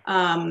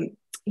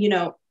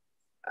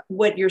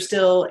 what you're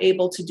still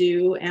able to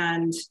do,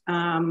 and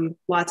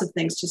lots of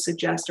things to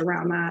suggest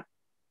around that.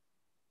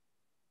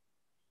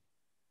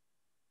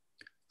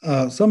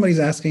 Somebody's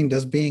asking,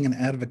 does being an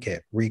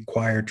advocate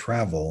require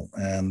travel?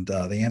 And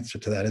the answer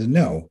to that is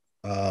no.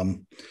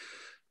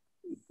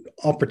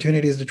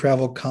 Opportunities to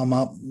travel come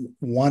up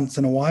once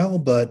in a while,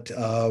 but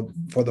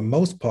for the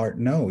most part,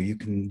 no. You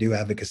can do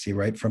advocacy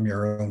right from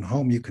your own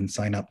home. You can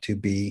sign up to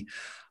be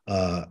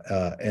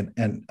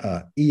an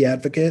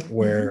e-advocate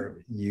where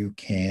you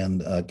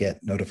can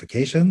get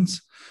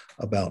notifications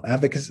about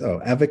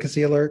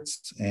advocacy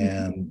alerts,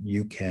 and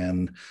you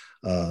can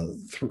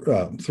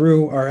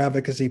through our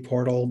advocacy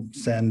portal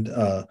send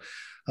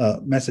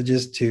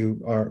messages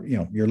to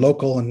your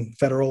local and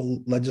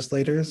federal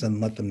legislators and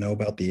let them know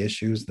about the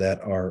issues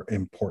that are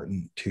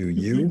important to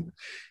you.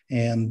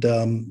 And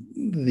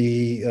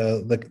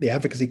the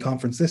advocacy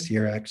conference this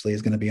year actually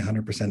is going to be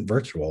 100%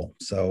 virtual,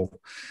 so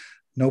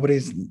nobody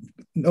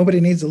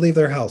needs to leave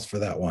their house for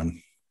that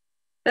one.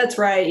 That's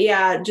right.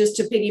 Yeah. Just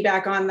to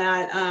piggyback on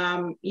that,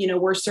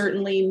 we're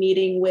certainly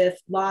meeting with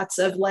lots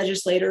of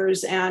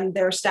legislators and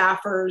their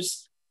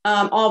staffers,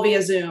 all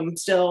via Zoom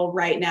still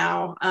right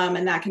now.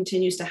 And that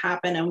continues to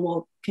happen and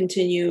will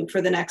continue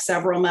for the next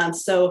several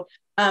months. So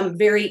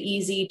very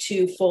easy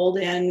to fold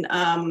in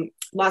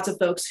lots of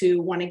folks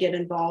who want to get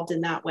involved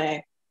in that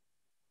way.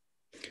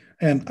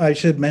 And I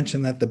should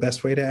mention that the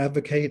best way to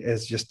advocate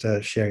is just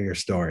to share your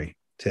story,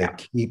 to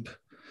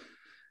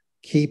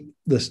keep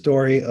the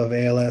story of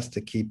ALS,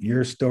 to keep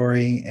your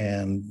story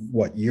and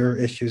what your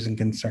issues and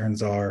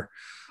concerns are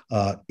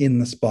in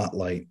the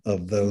spotlight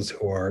of those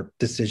who are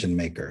decision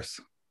makers.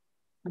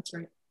 That's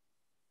right.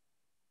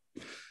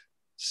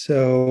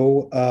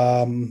 So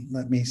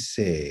let me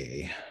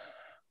see.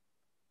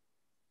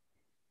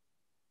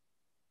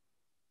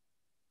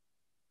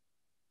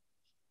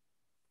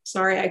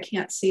 Sorry, I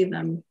can't see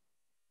them.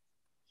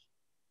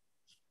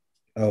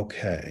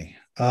 Okay.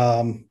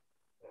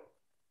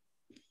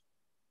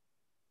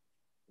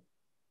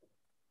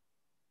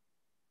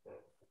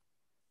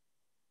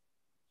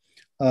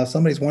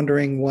 Somebody's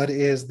wondering, what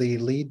is the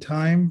lead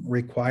time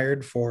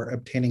required for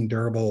obtaining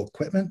durable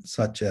equipment,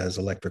 such as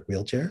electric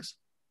wheelchairs?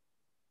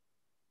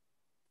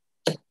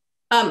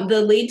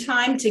 The lead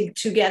time to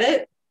get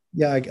it?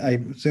 Yeah,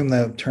 I assume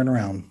the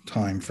turnaround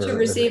time for to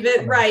receive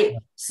it, right?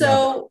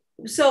 So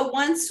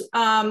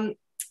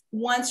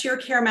once your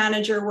care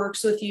manager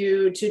works with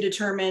you to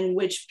determine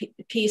which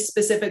piece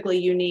specifically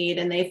you need,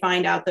 and they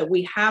find out that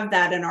we have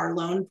that in our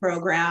loan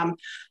program,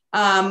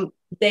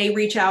 they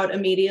reach out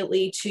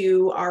immediately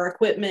to our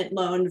equipment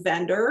loan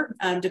vendor,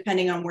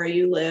 depending on where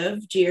you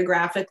live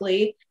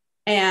geographically.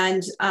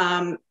 And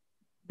our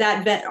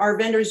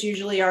vendors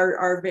usually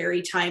are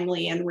very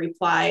timely and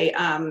reply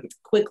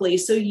quickly.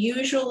 So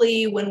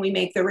usually when we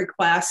make the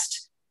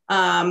request,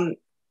 there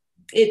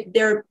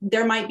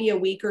might be a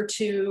week or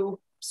two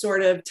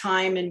sort of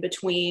time in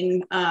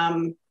between,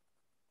 in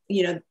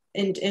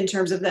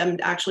terms of them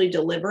actually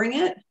delivering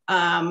it.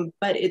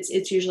 But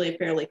it's usually a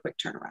fairly quick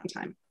turnaround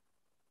time.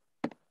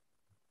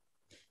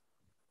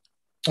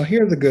 Oh,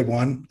 here's a good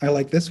one. I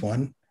like this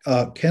one.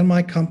 Can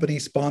my company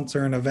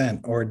sponsor an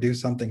event or do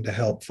something to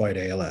help fight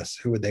ALS?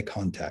 Who would they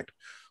contact?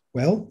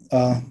 Well,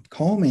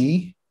 call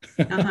me.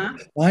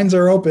 Lines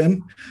are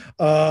open.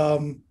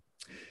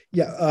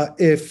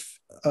 If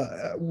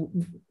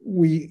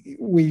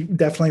we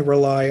definitely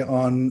rely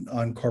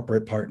on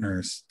corporate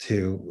partners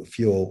to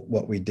fuel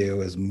what we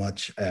do, as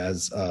much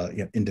as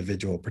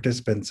individual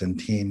participants and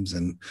teams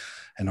and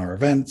our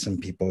events,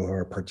 and people who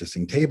are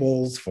purchasing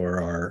tables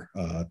for our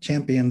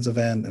champions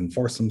event and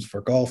foursomes for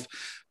golf.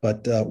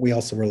 But we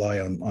also rely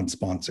on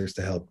sponsors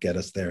to help get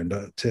us there and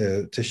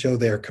to show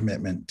their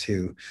commitment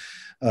to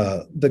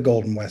the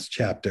Golden West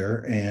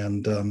chapter.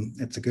 And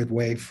it's a good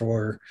way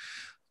for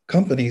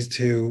companies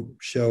to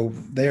show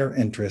their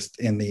interest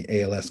in the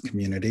ALS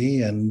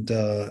community and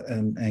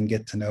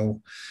get to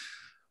know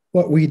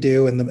what we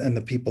do and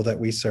the people that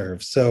we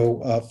serve.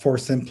 So for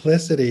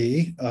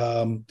simplicity,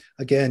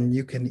 again,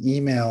 you can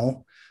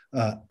email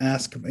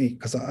ask me,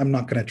 because I'm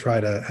not going to try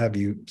to have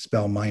you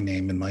spell my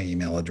name and my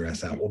email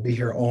address out. We'll be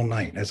here all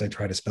night as I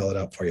try to spell it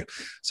out for you.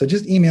 So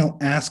just email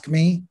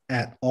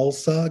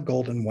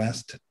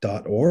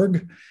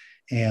askme@alsagoldenwest.org.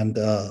 And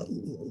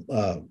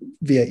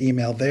via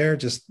email there,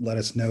 just let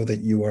us know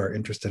that you are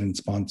interested in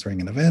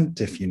sponsoring an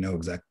event, if you know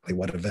exactly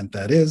what event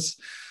that is.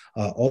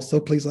 Also,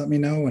 please let me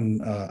know,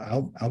 and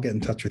I'll get in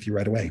touch with you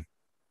right away.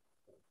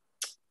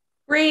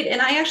 Great.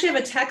 And I actually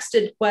have a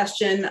texted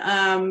question.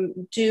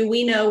 Do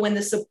we know when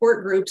the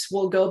support groups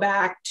will go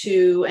back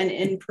to an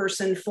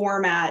in-person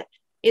format?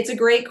 It's a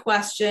great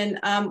question.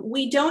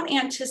 We don't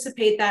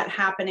anticipate that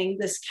happening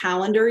this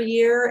calendar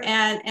year.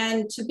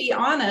 And to be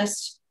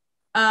honest,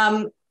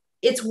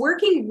 it's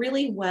working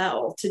really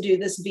well to do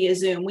this via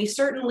Zoom. We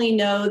certainly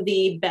know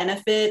the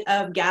benefit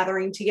of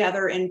gathering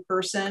together in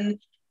person,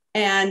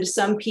 and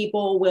some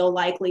people will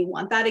likely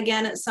want that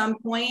again at some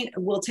point.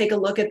 We'll take a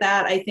look at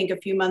that, I think, a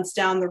few months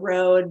down the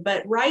road.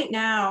 But right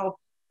now,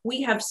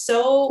 we have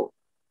so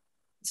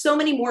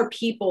many more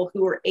people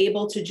who are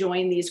able to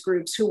join these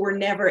groups who were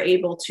never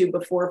able to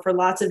before for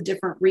lots of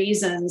different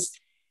reasons.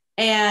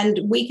 And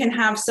we can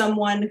have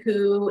someone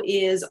who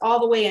is all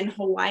the way in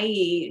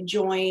Hawaii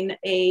join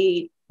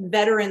a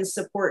veterans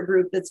support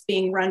group that's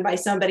being run by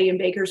somebody in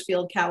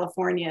Bakersfield,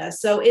 California.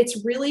 So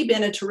it's really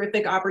been a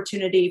terrific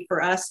opportunity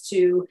for us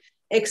to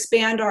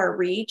expand our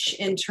reach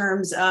in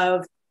terms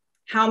of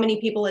how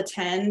many people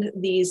attend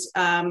these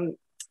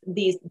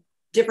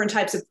different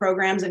types of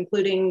programs,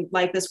 including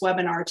like this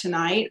webinar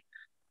tonight.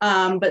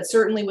 But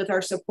certainly with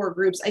our support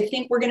groups, I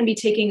think we're going to be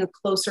taking a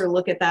closer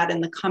look at that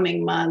in the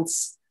coming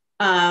months,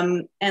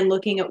 and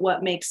looking at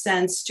what makes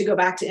sense to go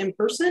back to in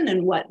person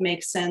and what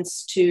makes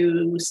sense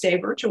to stay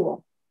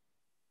virtual.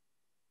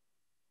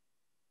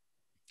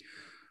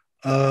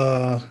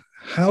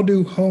 How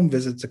do home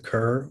visits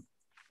occur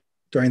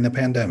during the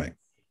pandemic?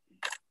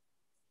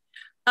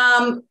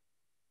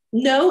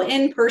 No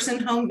in-person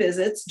home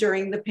visits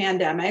during the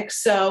pandemic.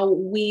 So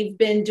we've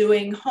been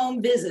doing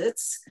home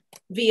visits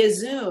via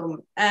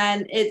Zoom.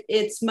 And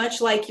it's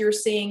much like you're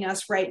seeing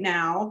us right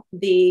now.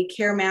 The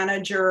care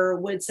manager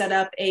would set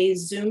up a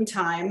Zoom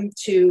time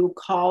to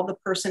call the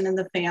person in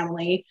the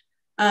family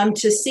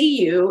to see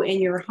you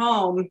in your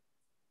home,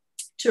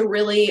 to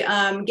really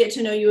get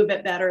to know you a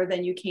bit better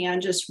than you can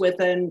just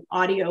with an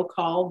audio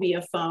call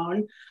via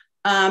phone,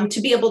 to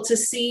be able to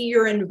see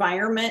your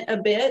environment a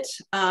bit,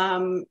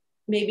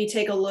 maybe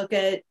take a look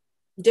at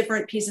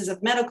different pieces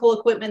of medical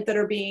equipment that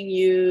are being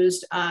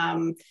used.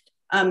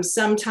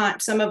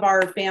 Sometimes some of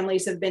our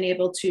families have been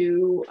able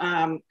to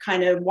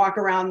kind of walk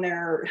around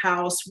their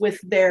house with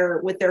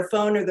their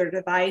phone or their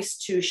device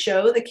to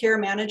show the care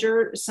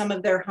manager some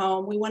of their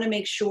home. We want to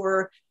make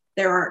sure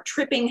there aren't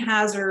tripping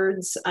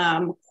hazards,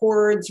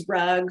 cords,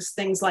 rugs,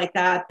 things like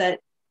that, that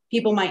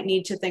people might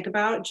need to think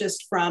about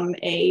just from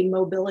a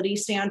mobility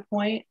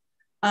standpoint.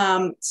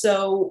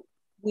 So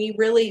we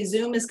really,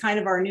 Zoom is kind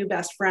of our new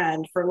best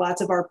friend for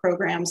lots of our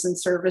programs and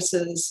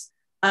services.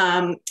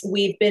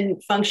 We've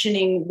been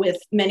functioning with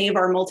many of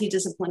our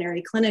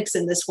multidisciplinary clinics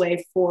in this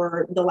way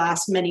for the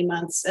last many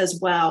months as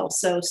well.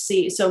 So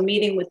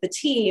meeting with the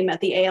team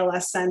at the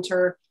ALS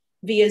Center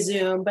via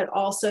Zoom, but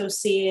also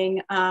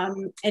seeing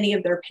any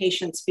of their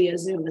patients via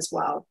Zoom as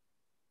well.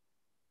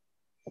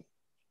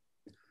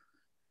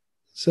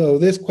 So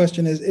this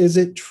question is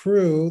it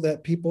true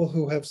that people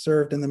who have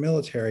served in the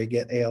military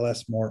get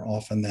ALS more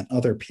often than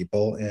other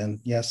people? And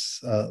yes,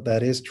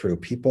 that is true.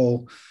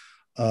 People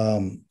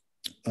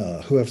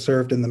who have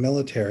served in the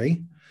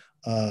military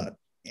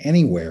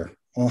anywhere,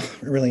 well,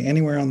 really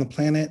anywhere on the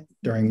planet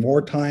during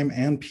wartime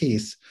and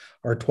peace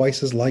are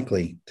twice as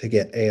likely to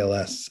get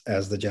ALS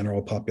as the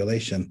general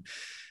population.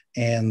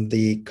 And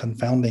the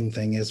confounding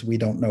thing is we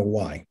don't know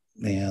why.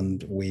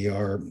 And we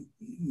are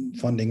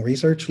funding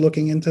research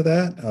looking into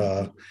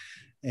that.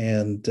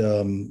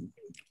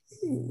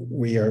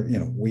 We are,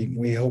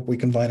 we hope we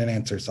can find an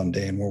answer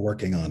someday, and we're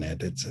working on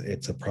it.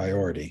 It's a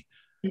priority.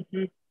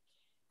 Mm-hmm.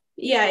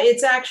 Yeah,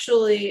 it's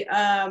actually,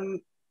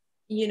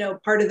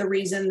 part of the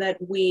reason that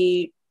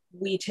we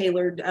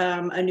tailored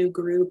a new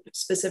group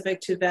specific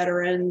to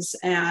veterans,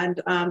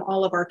 and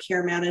all of our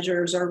care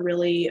managers are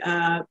really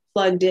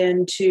plugged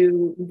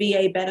into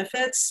VA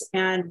benefits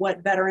and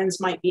what veterans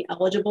might be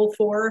eligible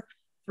for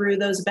through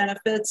those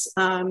benefits.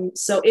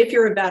 So if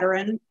you're a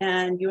veteran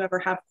and you ever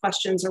have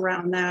questions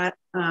around that,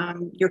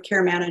 your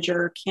care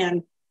manager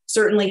can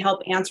certainly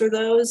help answer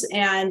those.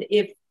 And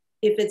if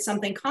it's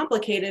something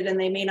complicated and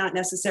they may not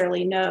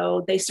necessarily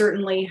know, they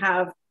certainly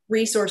have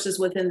resources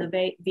within the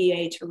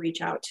VA to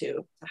reach out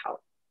to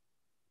help.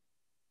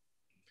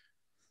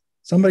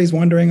 Somebody's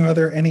wondering, are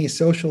there any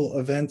social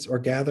events or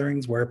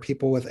gatherings where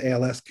people with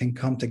ALS can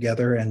come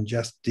together and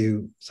just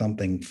do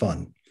something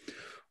fun?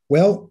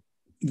 Well,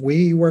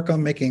 we work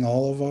on making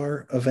all of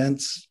our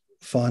events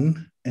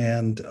fun,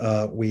 and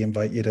we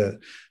invite you to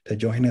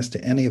join us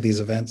to any of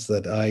these events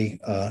that I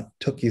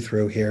took you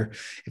through here.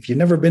 If you've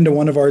never been to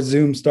one of our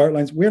Zoom start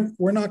lines,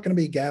 we're not going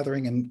to be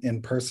gathering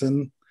in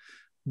person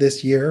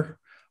this year.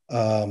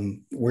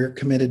 We're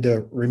committed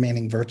to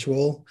remaining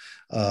virtual.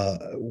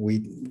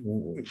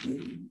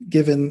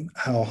 Given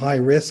how high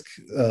risk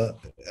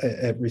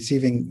at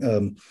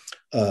receiving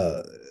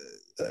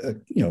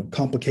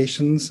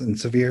complications and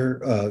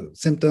severe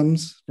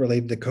symptoms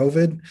related to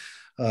COVID,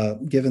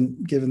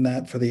 given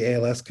that for the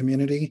ALS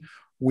community,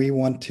 we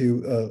want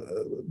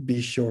to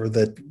be sure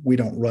that we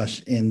don't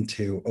rush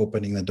into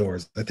opening the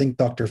doors. I think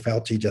Dr.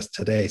 Fauci just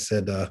today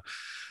said,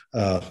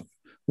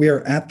 we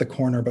are at the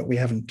corner, but we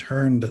haven't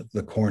turned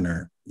the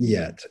corner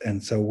yet.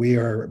 And so we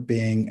are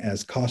being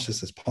as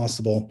cautious as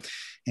possible.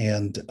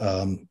 And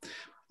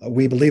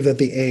we believe that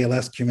the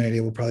ALS community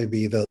will probably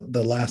be the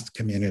last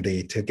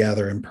community to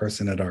gather in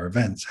person at our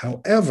events.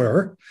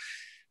 However,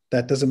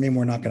 that doesn't mean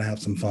we're not going to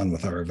have some fun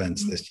with our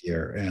events this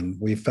year. And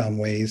we've found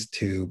ways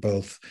to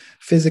both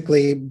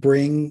physically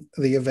bring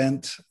the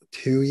event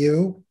to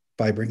you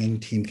by bringing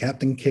team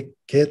captain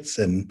kits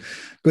and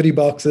goodie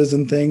boxes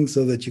and things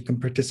so that you can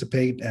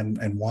participate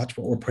and watch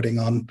what we're putting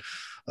on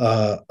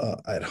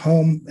at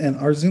home. And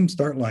our Zoom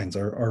start lines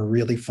are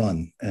really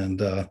fun.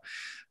 And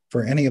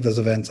for any of those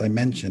events I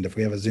mentioned, if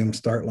we have a Zoom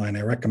start line,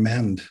 I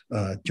recommend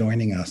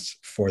joining us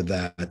for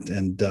that.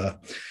 And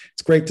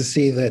it's great to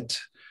see that,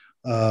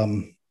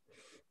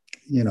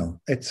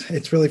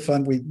 it's really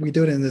fun. We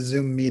do it in the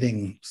Zoom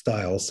meeting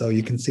style. So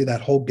you can see that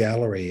whole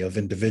gallery of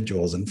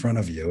individuals in front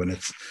of you. And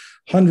it's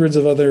hundreds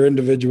of other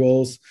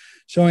individuals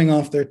showing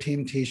off their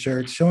team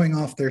t-shirts, showing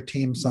off their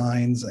team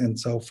signs and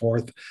so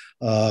forth,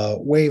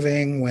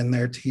 waving when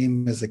their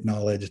team is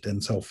acknowledged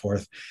and so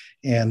forth.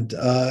 And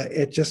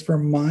it just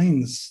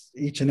reminds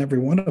each and every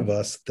one of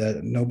us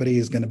that nobody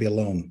is going to be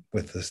alone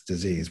with this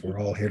disease. We're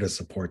all here to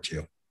support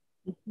you.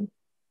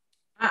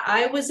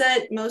 I was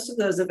at most of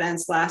those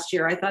events last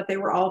year. I thought they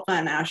were all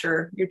fun,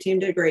 Asher. Your team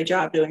did a great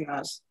job doing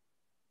those.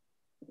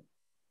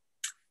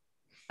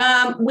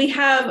 We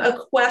have a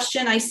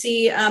question I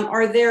see.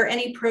 Are there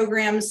any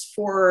programs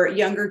for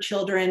younger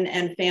children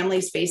and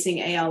families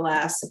facing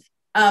ALS?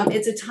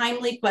 It's a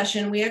timely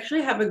question. We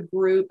actually have a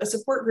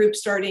support group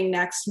starting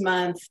next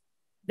month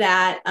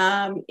that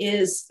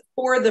is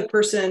for the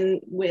person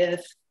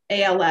with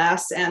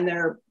ALS and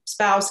their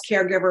spouse,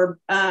 caregiver,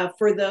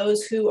 for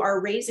those who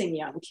are raising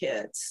young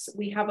kids.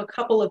 We have a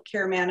couple of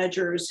care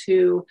managers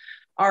who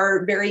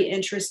are very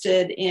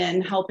interested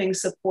in helping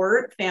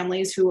support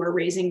families who are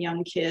raising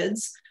young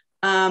kids.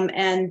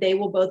 And they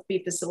will both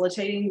be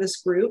facilitating this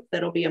group.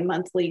 That'll be a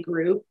monthly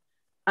group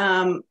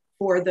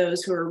for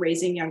those who are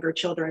raising younger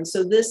children.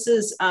 So this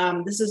is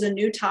a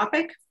new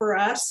topic for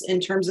us in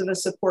terms of a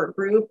support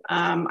group.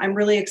 I'm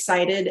really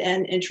excited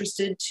and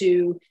interested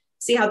to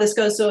see how this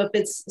goes. So if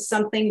it's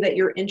something that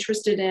you're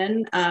interested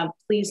in,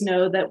 please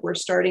know that we're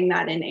starting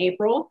that in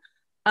April.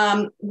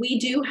 We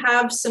do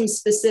have some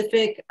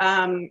specific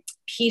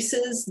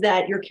pieces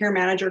that your care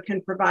manager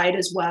can provide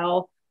as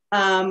well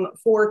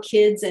for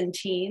kids and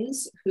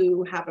teens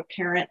who have a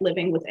parent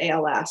living with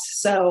ALS.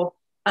 So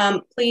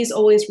please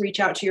always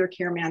reach out to your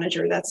care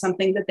manager. That's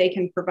something that they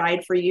can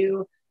provide for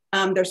you.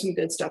 There's some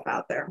good stuff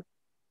out there.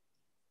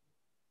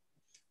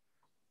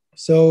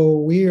 So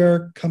we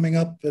are coming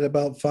up at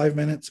about 5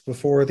 minutes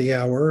before the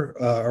hour.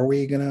 Are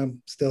we going to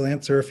still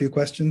answer a few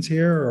questions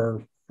here,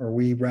 or are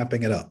we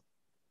wrapping it up?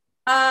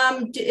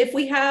 If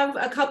we have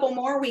a couple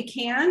more, we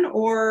can,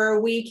 or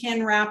we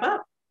can wrap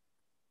up.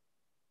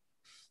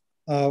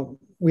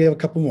 We have a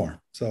couple more,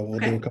 so we'll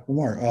do a couple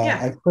more. Yeah.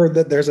 I've heard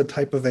that there's a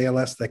type of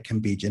ALS that can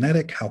be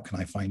genetic. How can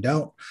I find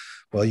out?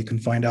 Well, you can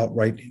find out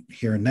right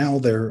here and now.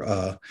 There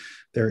are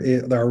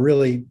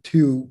really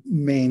two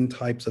main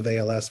types of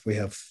ALS. We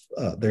have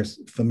there's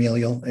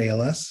familial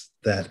ALS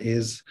that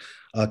is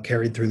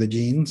carried through the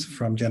genes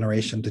from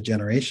generation to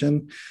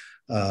generation.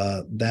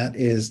 That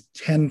is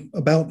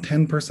about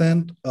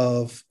 10%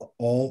 of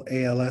all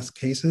ALS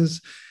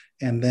cases.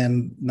 And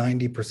then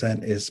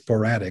 90% is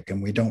sporadic,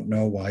 and we don't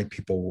know why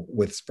people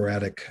with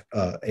sporadic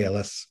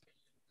ALS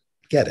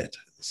get it.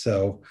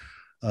 So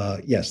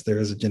yes, there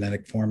is a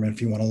genetic form. And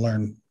if you want to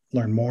learn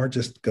more,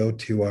 just go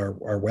to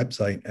our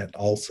website at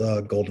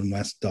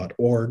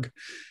alsagoldenwest.org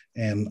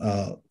and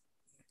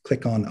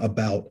click on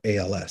About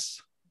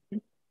ALS.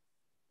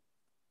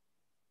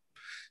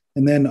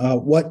 And then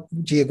what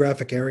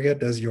geographic area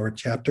does your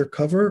chapter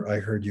cover?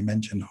 I heard you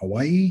mention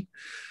Hawaii.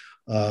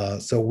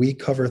 So we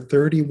cover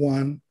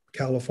 31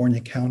 California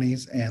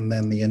counties and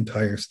then the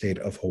entire state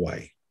of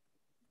Hawaii.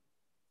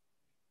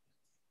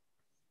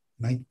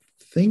 And I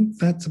think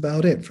that's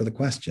about it for the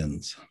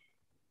questions.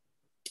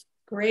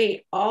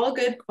 Great, all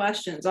good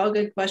questions, all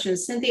good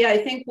questions. Cynthia, I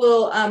think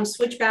we'll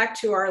switch back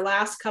to our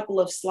last couple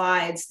of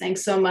slides.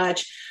 Thanks so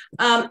much.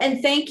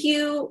 And thank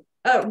you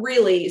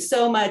really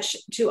so much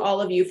to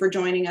all of you for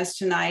joining us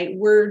tonight.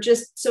 We're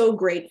just so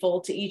grateful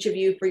to each of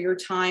you for your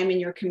time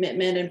and your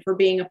commitment and for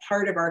being a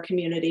part of our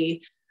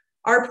community.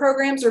 Our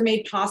programs are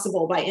made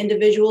possible by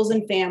individuals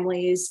and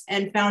families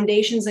and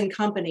foundations and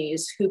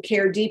companies who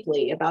care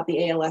deeply about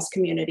the ALS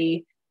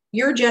community.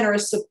 Your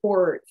generous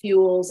support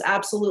fuels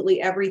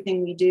absolutely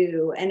everything we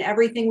do, and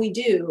everything we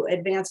do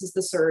advances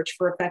the search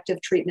for effective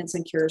treatments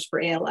and cures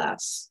for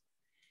ALS.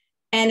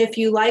 And if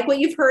you like what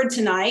you've heard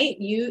tonight,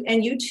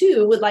 you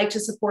too would like to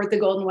support the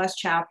Golden West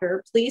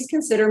chapter, please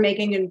consider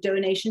making a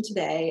donation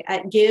today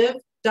at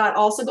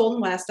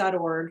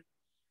give.alsagoldenwest.org.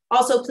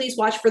 Also, please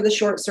watch for the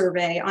short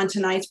survey on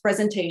tonight's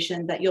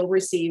presentation that you'll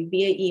receive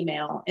via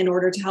email in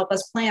order to help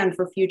us plan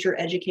for future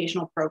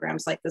educational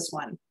programs like this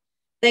one.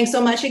 Thanks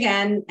so much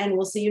again, and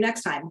we'll see you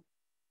next time.